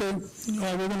 thank you, sir. You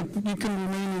can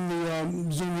remain in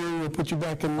the Zoom area. We'll put you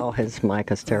back in Oh, his mic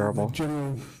is terrible.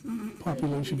 general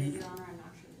population. Your Honor, I'm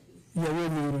not sure that he's. Yeah, we're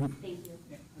muted. Thank you.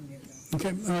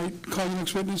 Okay, all right, call your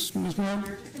next witness, Ms. Moore.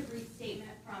 Honor, just a brief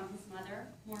statement from his mother,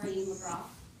 Maureen McGraw.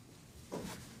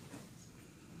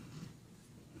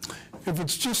 If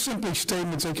it's just simply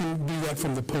statements, I can do that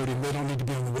from the podium. They don't need to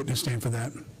be on the witness stand for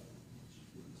that.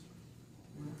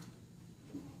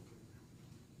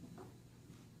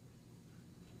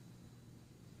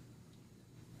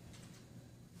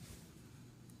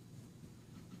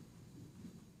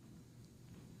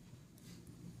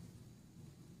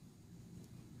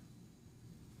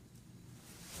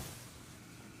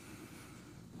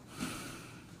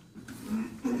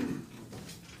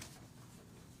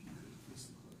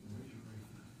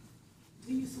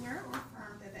 Do you swear or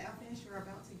affirm that the evidence you're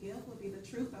about to give will be the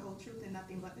truth, the whole truth, and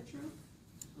nothing but the truth?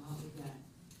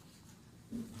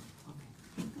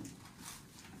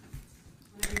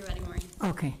 Whenever you're ready, Maureen.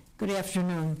 Okay, good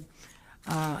afternoon.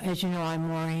 As you know, I'm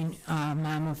Maureen,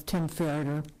 mom of Tim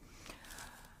Ferriter.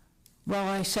 Well,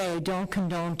 I say I don't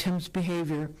condone Tim's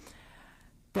behavior.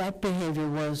 That behavior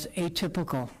was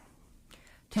atypical.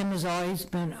 Tim has always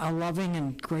been a loving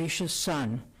and gracious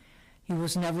son. He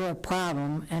was never a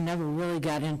problem and never really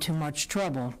got into much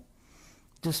trouble,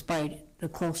 despite the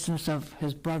closeness of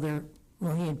his brother.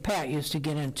 Well, he and Pat used to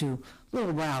get into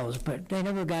little rows, but they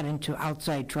never got into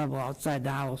outside trouble outside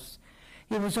the house.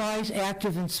 He was always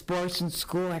active in sports and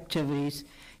school activities.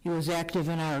 He was active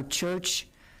in our church,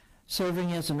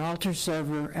 serving as an altar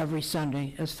server every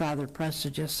Sunday, as Father Presta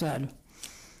just said.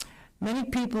 Many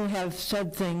people have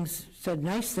said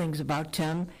nice things about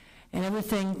Tim, and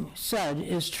everything said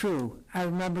is true. I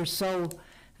remember so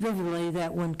vividly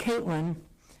that when Caitlin,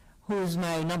 who is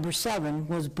my number 7,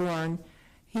 was born,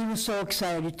 he was so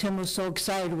excited, Tim was so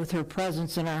excited with her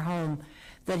presence in our home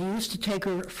that he used to take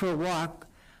her for a walk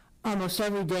almost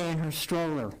every day in her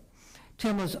stroller.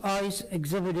 Tim was always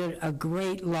exhibited a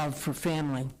great love for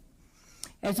family.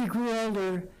 As he grew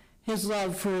older, his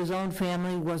love for his own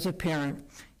family was apparent.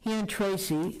 He and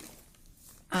Tracy,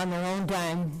 on their own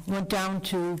dime, went down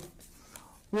to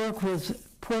work with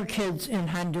poor kids in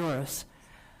Honduras.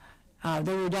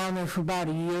 They were down there for about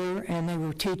a year, and they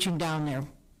were teaching down there.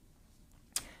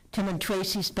 Tim and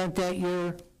Tracy spent that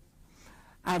year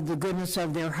out of the goodness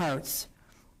of their hearts.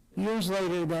 Years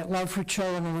later, that love for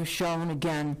children was shown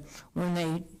again when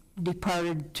they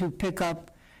departed to pick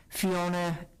up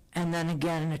Fiona and then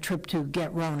again a trip to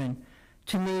get Ronan.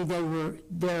 To me,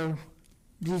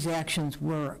 these actions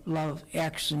were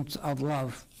actions of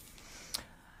love.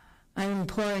 I'm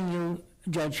imploring you,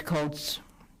 Judge Coates,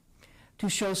 to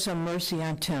show some mercy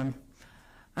on Tim.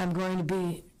 I'm going to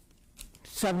be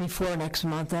 74 next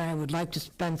month, and I would like to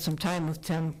spend some time with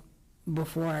Tim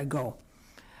before I go.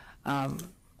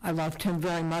 I love Tim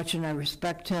very much, and I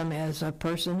respect him as a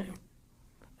person,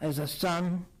 as a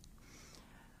son.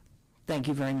 Thank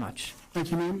you very much.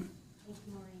 Thank you, ma'am. Thank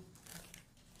you, Maureen.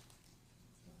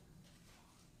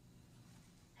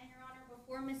 And Your Honor,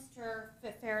 before Mr.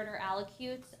 Ferriter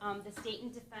allocutes, the state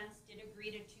and defense did agree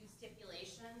to 2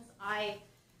 stipulations. I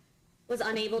was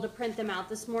unable to print them out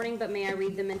this morning, but may I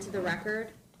read them into the record?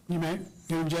 You may.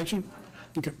 Any objection?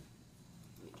 Okay.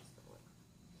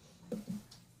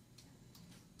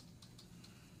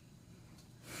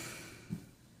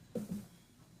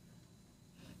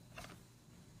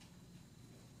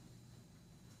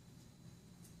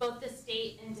 Both the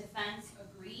state and defense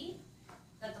agree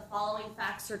that the following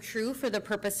facts are true for the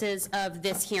purposes of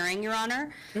this hearing, Your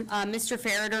Honor. Mr.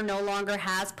 Ferriter no longer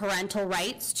has parental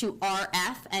rights to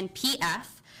RF and PF.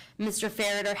 Mr.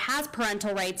 Ferriter has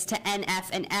parental rights to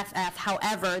NF and FF,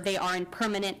 however, they are in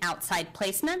permanent outside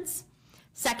placements.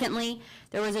 Secondly,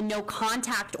 there was a no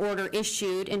contact order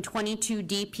issued in 22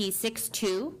 DP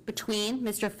 62 between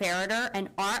Mr. Ferriter and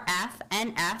RF,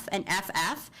 NF, and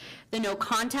FF. The no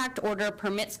contact order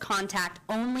permits contact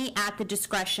only at the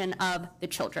discretion of the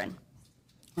children.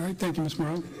 All right, thank you, Ms.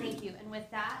 Morrow. Thank you. And with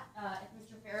that, if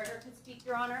Mr. Ferriter could speak,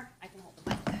 Your Honor, I can hold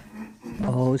the mic.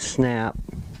 Oh, snap.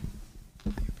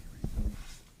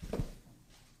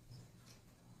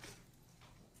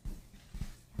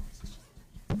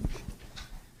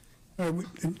 All right,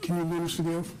 can you administer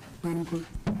the oath, Madam Clerk?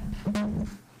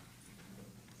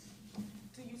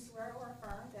 Do you swear or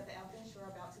affirm that the evidence you're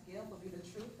about to give will be the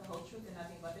truth, the whole truth, and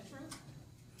nothing but the truth?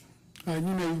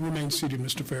 You may remain seated,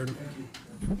 Mr. Ferriter.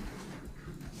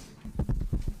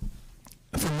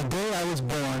 From the day I was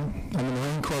born on the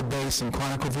Marine Corps base in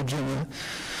Quantico, Virginia,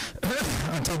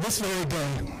 until this very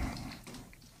day,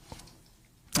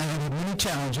 I have had many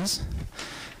challenges,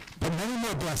 but many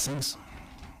more blessings.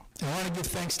 I want to give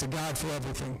thanks to God for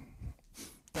everything.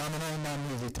 Domino non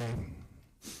visite.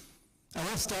 I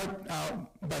want to start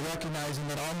out by recognizing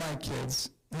that all my kids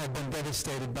have been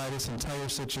devastated by this entire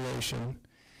situation,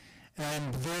 and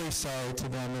I'm very sorry to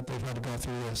them that they've had to go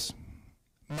through this.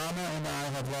 Mama and I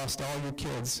have lost all your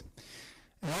kids,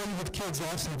 and all you with kids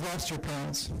have lost your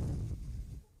parents.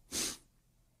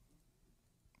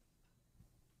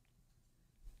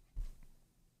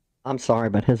 I'm sorry,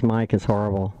 but his mic is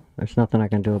horrible. There's nothing I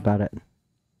can do about it.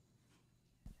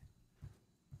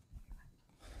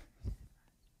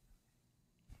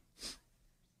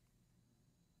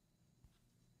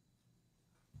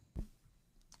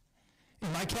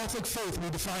 In my Catholic faith,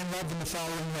 we define love in the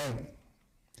following way.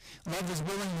 Love is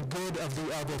willing the good of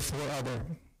the other for other.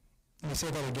 Let me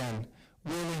say that again.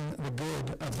 Willing the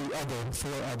good of the other for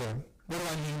other. What do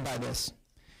I mean by this?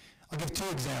 I'll give two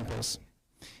examples.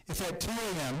 If at 2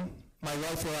 a.m., my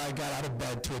wife or I got out of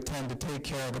bed to attend to take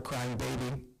care of a crying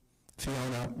baby,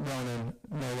 Fiona, Ronan,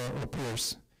 Noah, or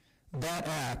Pierce, that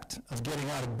act of getting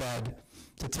out of bed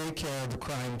to take care of the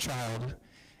crying child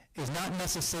is not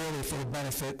necessarily for the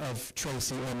benefit of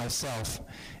Tracy or myself.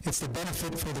 It's the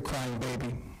benefit for the crying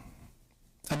baby.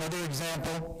 Another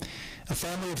example, a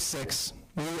family of 6,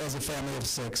 we as a family of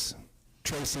 6,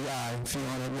 Tracy, I,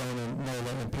 Fiona, Ronan,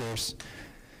 Nola, and Pierce,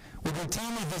 would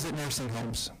routinely visit nursing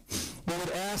homes. We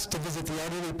would ask to visit the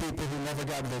elderly people who never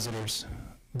got visitors.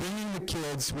 Bringing the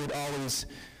kids would always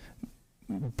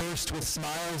burst with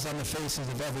smiles on the faces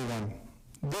of everyone.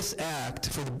 This act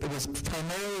was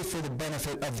primarily for the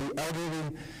benefit of the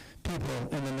elderly people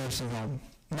in the nursing home,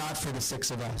 not for the 6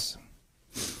 of us.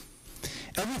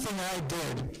 Everything I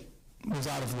did was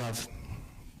out of love.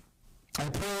 I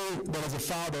pray that as a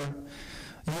father,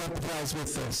 you empathize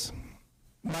with this.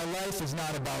 My life is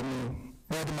not about me.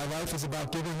 Rather, my life is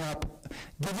about giving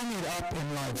it up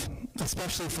in love,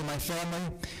 especially for my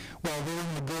family, while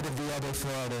willing the good of the other for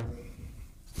other.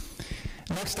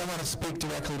 Next, I want to speak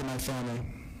directly to my family.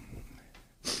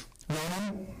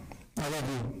 Ronan, I love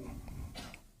you.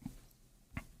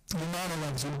 Your mama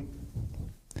loves you.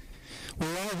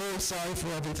 We're all very sorry for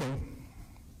everything.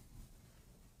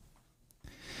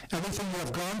 Everything you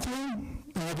have gone through,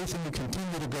 and everything you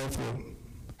continue to go through.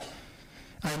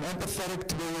 I am empathetic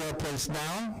to where you are placed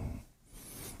now.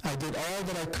 I did all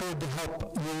that I could to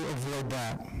help you avoid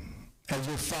that. As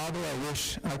your father, I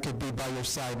wish I could be by your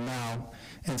side now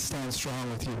and stand strong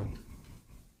with you.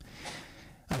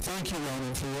 I thank you,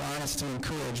 Ronan, for your honesty and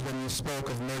courage when you spoke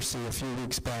of mercy a few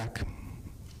weeks back.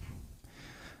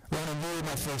 Ronan, you were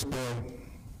my first boy.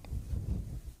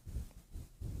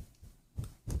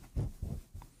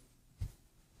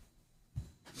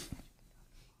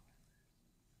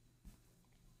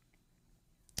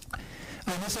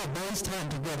 I miss our boys' time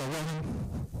together, Ronan.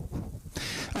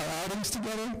 Our outings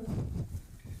together.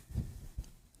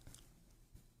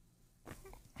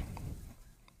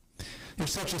 You're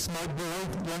such a smart boy,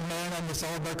 young man. I miss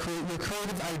all of your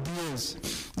creative ideas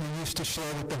you used to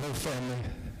share with the whole family.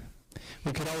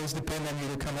 We could always depend on you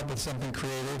to come up with something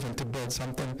creative and to build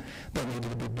something that needed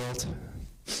to be built.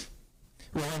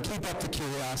 Ronan, keep up the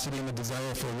curiosity and the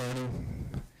desire for learning.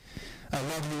 I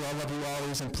love you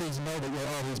always, and please know that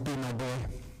you'll always be my boy.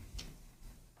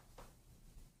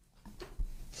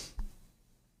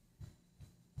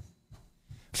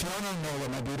 Fiona and Nola,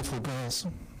 my beautiful girls,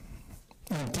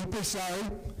 I'm deeply sorry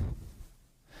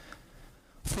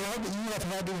for all that you have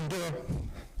had to endure.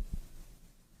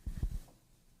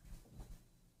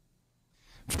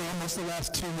 For almost the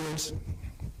last 2 years.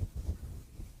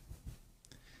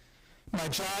 My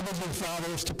job as your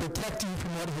father is to protect you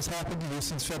from what has happened to you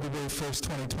since February 1st,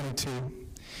 2022,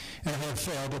 and I have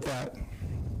failed at that.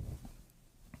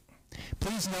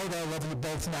 Please know that I love you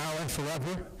both now and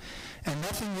forever, and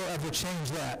nothing will ever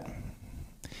change that.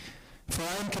 For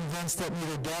I am convinced that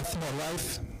neither death nor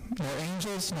life, nor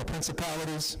angels, nor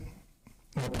principalities,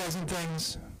 nor present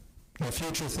things, nor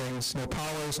future things, nor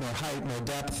powers, nor height, nor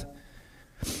depth,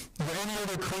 nor any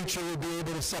other creature will be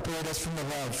able to separate us from the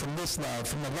love, from this love,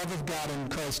 from the love of God in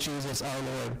Christ Jesus our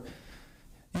Lord.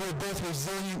 You are both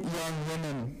resilient young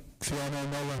women, Fiona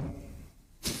and Nola.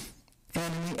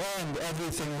 And in the end,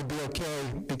 everything will be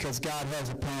okay because God has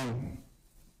a plan.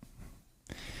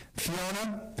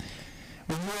 Fiona,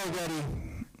 when you are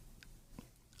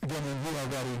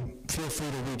ready, feel free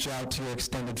to reach out to your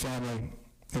extended family,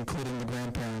 including the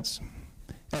grandparents.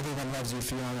 Everyone loves you,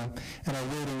 Fiona, and are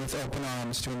waiting with open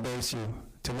arms to embrace you,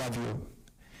 to love you.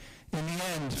 In the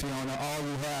end, Fiona, all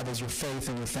you have is your faith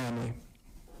in your family.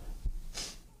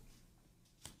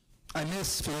 I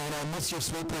miss your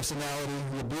sweet personality,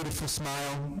 your beautiful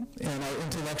smile, and our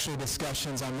intellectual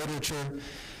discussions on literature,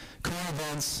 current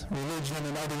events, religion,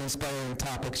 and other inspiring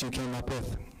topics you came up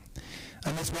with.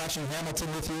 I miss watching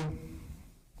Hamilton with you.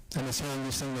 I miss hearing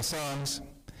you sing the songs.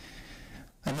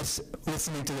 I miss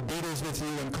listening to the Beatles with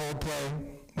you and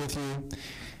Coldplay with you.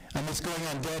 I miss going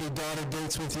on daddy-daughter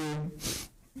dates with you.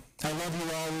 I love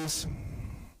you always.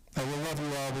 I will love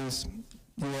you always.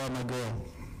 You are my girl.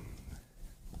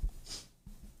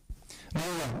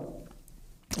 Nola,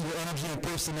 your energy and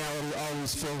personality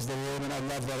always fills the room, and I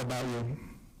love that about you.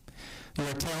 You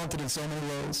are talented in so many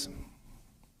ways.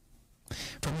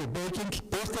 From your baking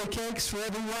birthday cakes for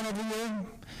everyone every year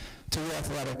to your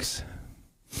athletics.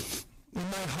 In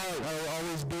my heart, I will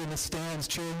always be in the stands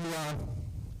cheering you on.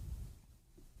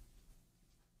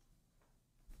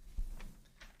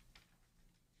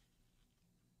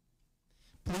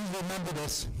 Please remember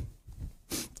this,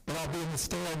 that I'll be in the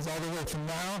stands all the way from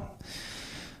now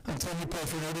until you play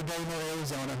for Notre Dame or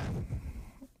Arizona.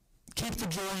 Keep the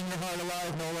joy in your heart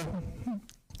alive, Nola.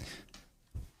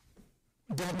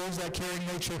 Don't lose that caring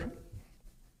nature.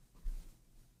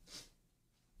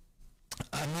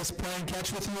 I miss playing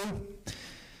catch with you.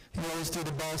 You always threw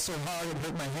the ball so hard it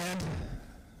hurt my hand.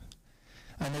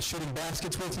 I miss shooting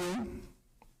baskets with you,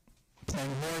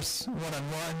 playing horse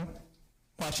one-on-one,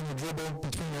 watching you dribble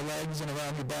between your legs and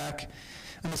around your back.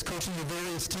 I miss coaching your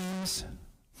various teams.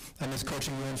 I miss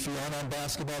coaching you and Fiona on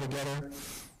basketball together.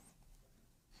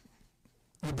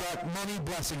 You brought many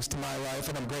blessings to my life,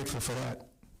 and I'm grateful for that.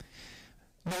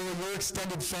 Nola, your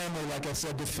extended family, like I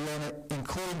said to Fiona,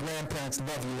 including grandparents,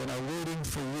 love you and are waiting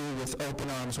for you with open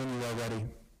arms when you are ready.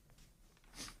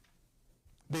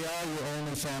 They are your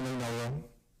only family, Nola,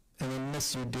 and they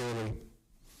miss you dearly.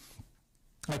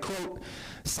 I quote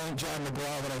St. John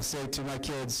McGraw when I say to my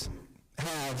kids,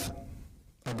 have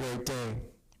a great day.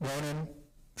 Ronan,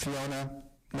 Fiona,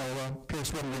 Nola,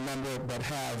 Pierce wouldn't remember it, but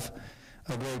have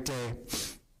a great day.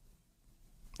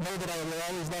 Know that I will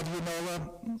always love you, Nola.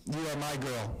 You are my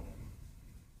girl.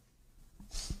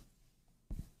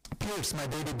 Pierce, my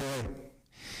baby boy.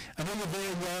 I know you're very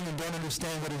young and don't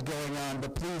understand what is going on,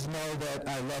 but please know that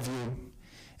I love you,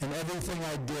 and everything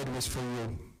I did was for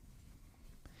you.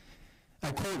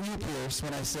 I quote you, Pierce,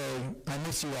 when I say, I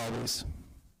miss you always.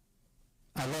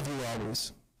 I love you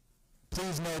always.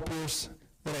 Please know, Pierce,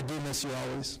 that I do miss you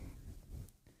always.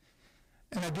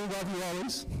 And I do love you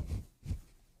always.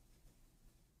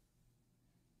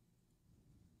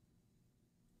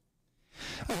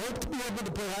 I hope to be able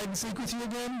to play hide and seek with you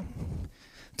again,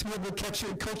 to be able to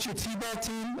coach your t-ball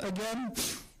team again,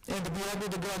 and to be able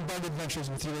to go on bug adventures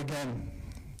with you again.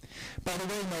 By the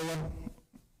way, Nola,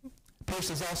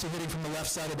 Pierce is also hitting from the left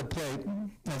side of the plate,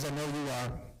 as I know you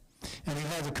are, and he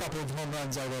has a couple of home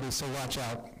runs already, so watch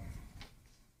out.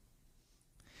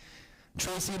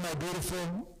 Tracy, my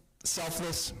beautiful,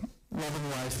 selfless, loving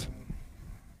wife,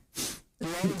 you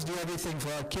always do everything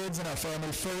for our kids and our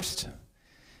family first,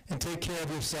 and take care of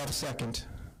yourself second.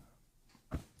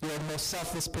 You are the most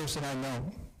selfless person I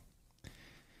know.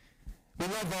 We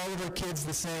love all of our kids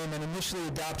the same and initially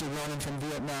adopted Ronan from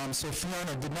Vietnam, so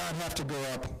Fiona did not have to grow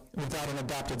up without an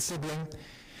adopted sibling,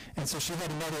 and so she had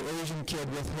another Asian kid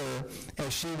with her,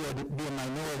 as she would be a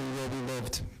minority where we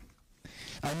lived.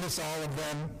 I miss all of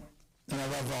them, and I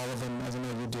love all of them, as I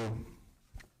know you do.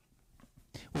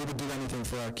 We would do anything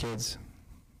for our kids.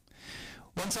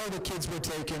 Once all the kids were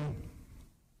taken,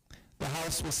 the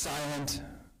house was silent,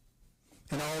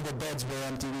 and all the beds were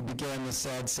empty. We began this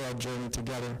sad, sad journey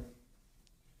together.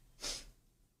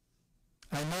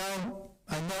 I know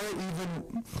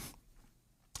even,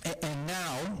 and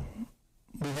now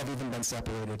we have even been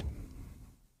separated.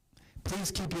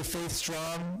 Please keep your faith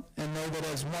strong and know that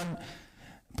as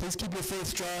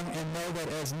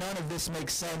none of this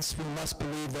makes sense, we must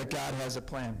believe that God has a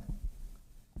plan.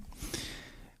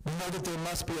 We know that there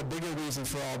must be a bigger reason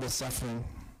for all this suffering.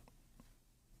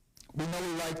 We know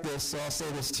we like this, so I'll say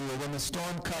this to you. When the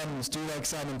storm comes, do like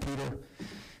Simon Peter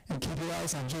and keep your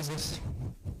eyes on Jesus.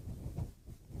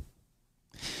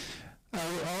 I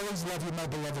will always love you, my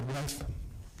beloved wife.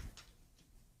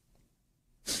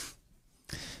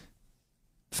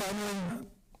 Finally,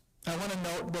 I want to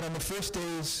note that on the first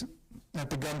days at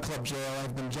the gun club jail,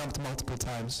 I've been jumped multiple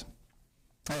times.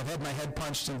 I have had my head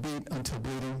punched and beat until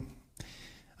bleeding.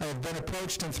 I have been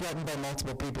approached and threatened by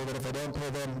multiple people that if I don't pay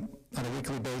them on a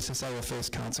weekly basis, I will face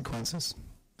consequences.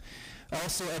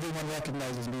 Also, everyone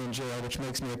recognizes me in jail, which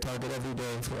makes me a target every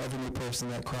day for every new person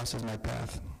that crosses my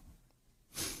path.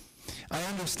 I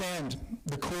understand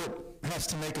the court has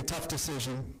to make a tough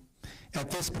decision at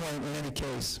this point in any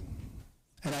case,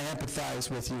 and I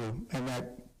empathize with you and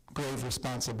that grave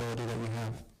responsibility that you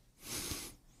have.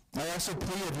 I also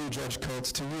plead with you, Judge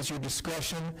Coates, to use your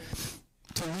discretion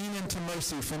to lean into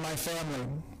mercy for my family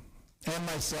and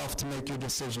myself to make your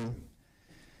decision.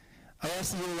 I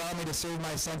ask that you allow me to serve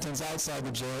my sentence outside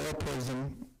the jail or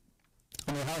prison,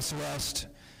 under house arrest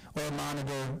or a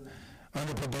monitor,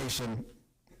 under probation,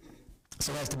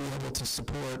 so as to be able to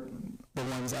support the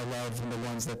ones I love and the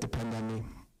ones that depend on me.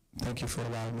 Thank you for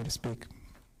allowing me to speak.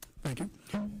 Thank you.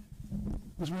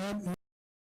 Ms. Rod?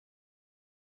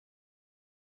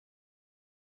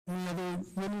 Any other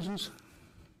witnesses?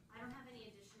 I don't have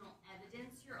any additional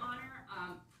evidence, Your Honor.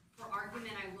 For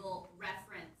argument, I will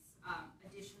reference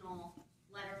additional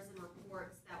letters and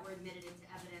reports that were admitted into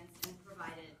evidence and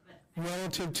provided, but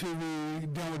Relative to the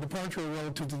downward departure or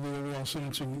relative to the overall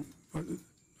sentencing, or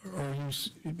are you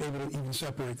able to even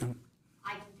separate them?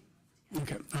 I can do that.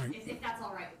 Okay, all right. If that's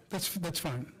all right with you. That's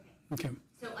fine. Okay.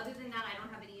 So other than that, I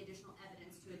don't have any additional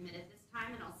evidence to admit at this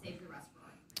time, and I'll save the rest for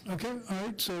argument. Okay, all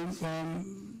right, so,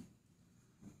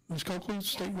 Ms. Coakley,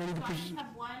 state ready to So I proceed. just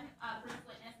have one brief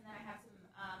witness, and then I have some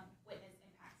witness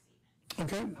impact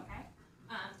statements. Okay, Okay.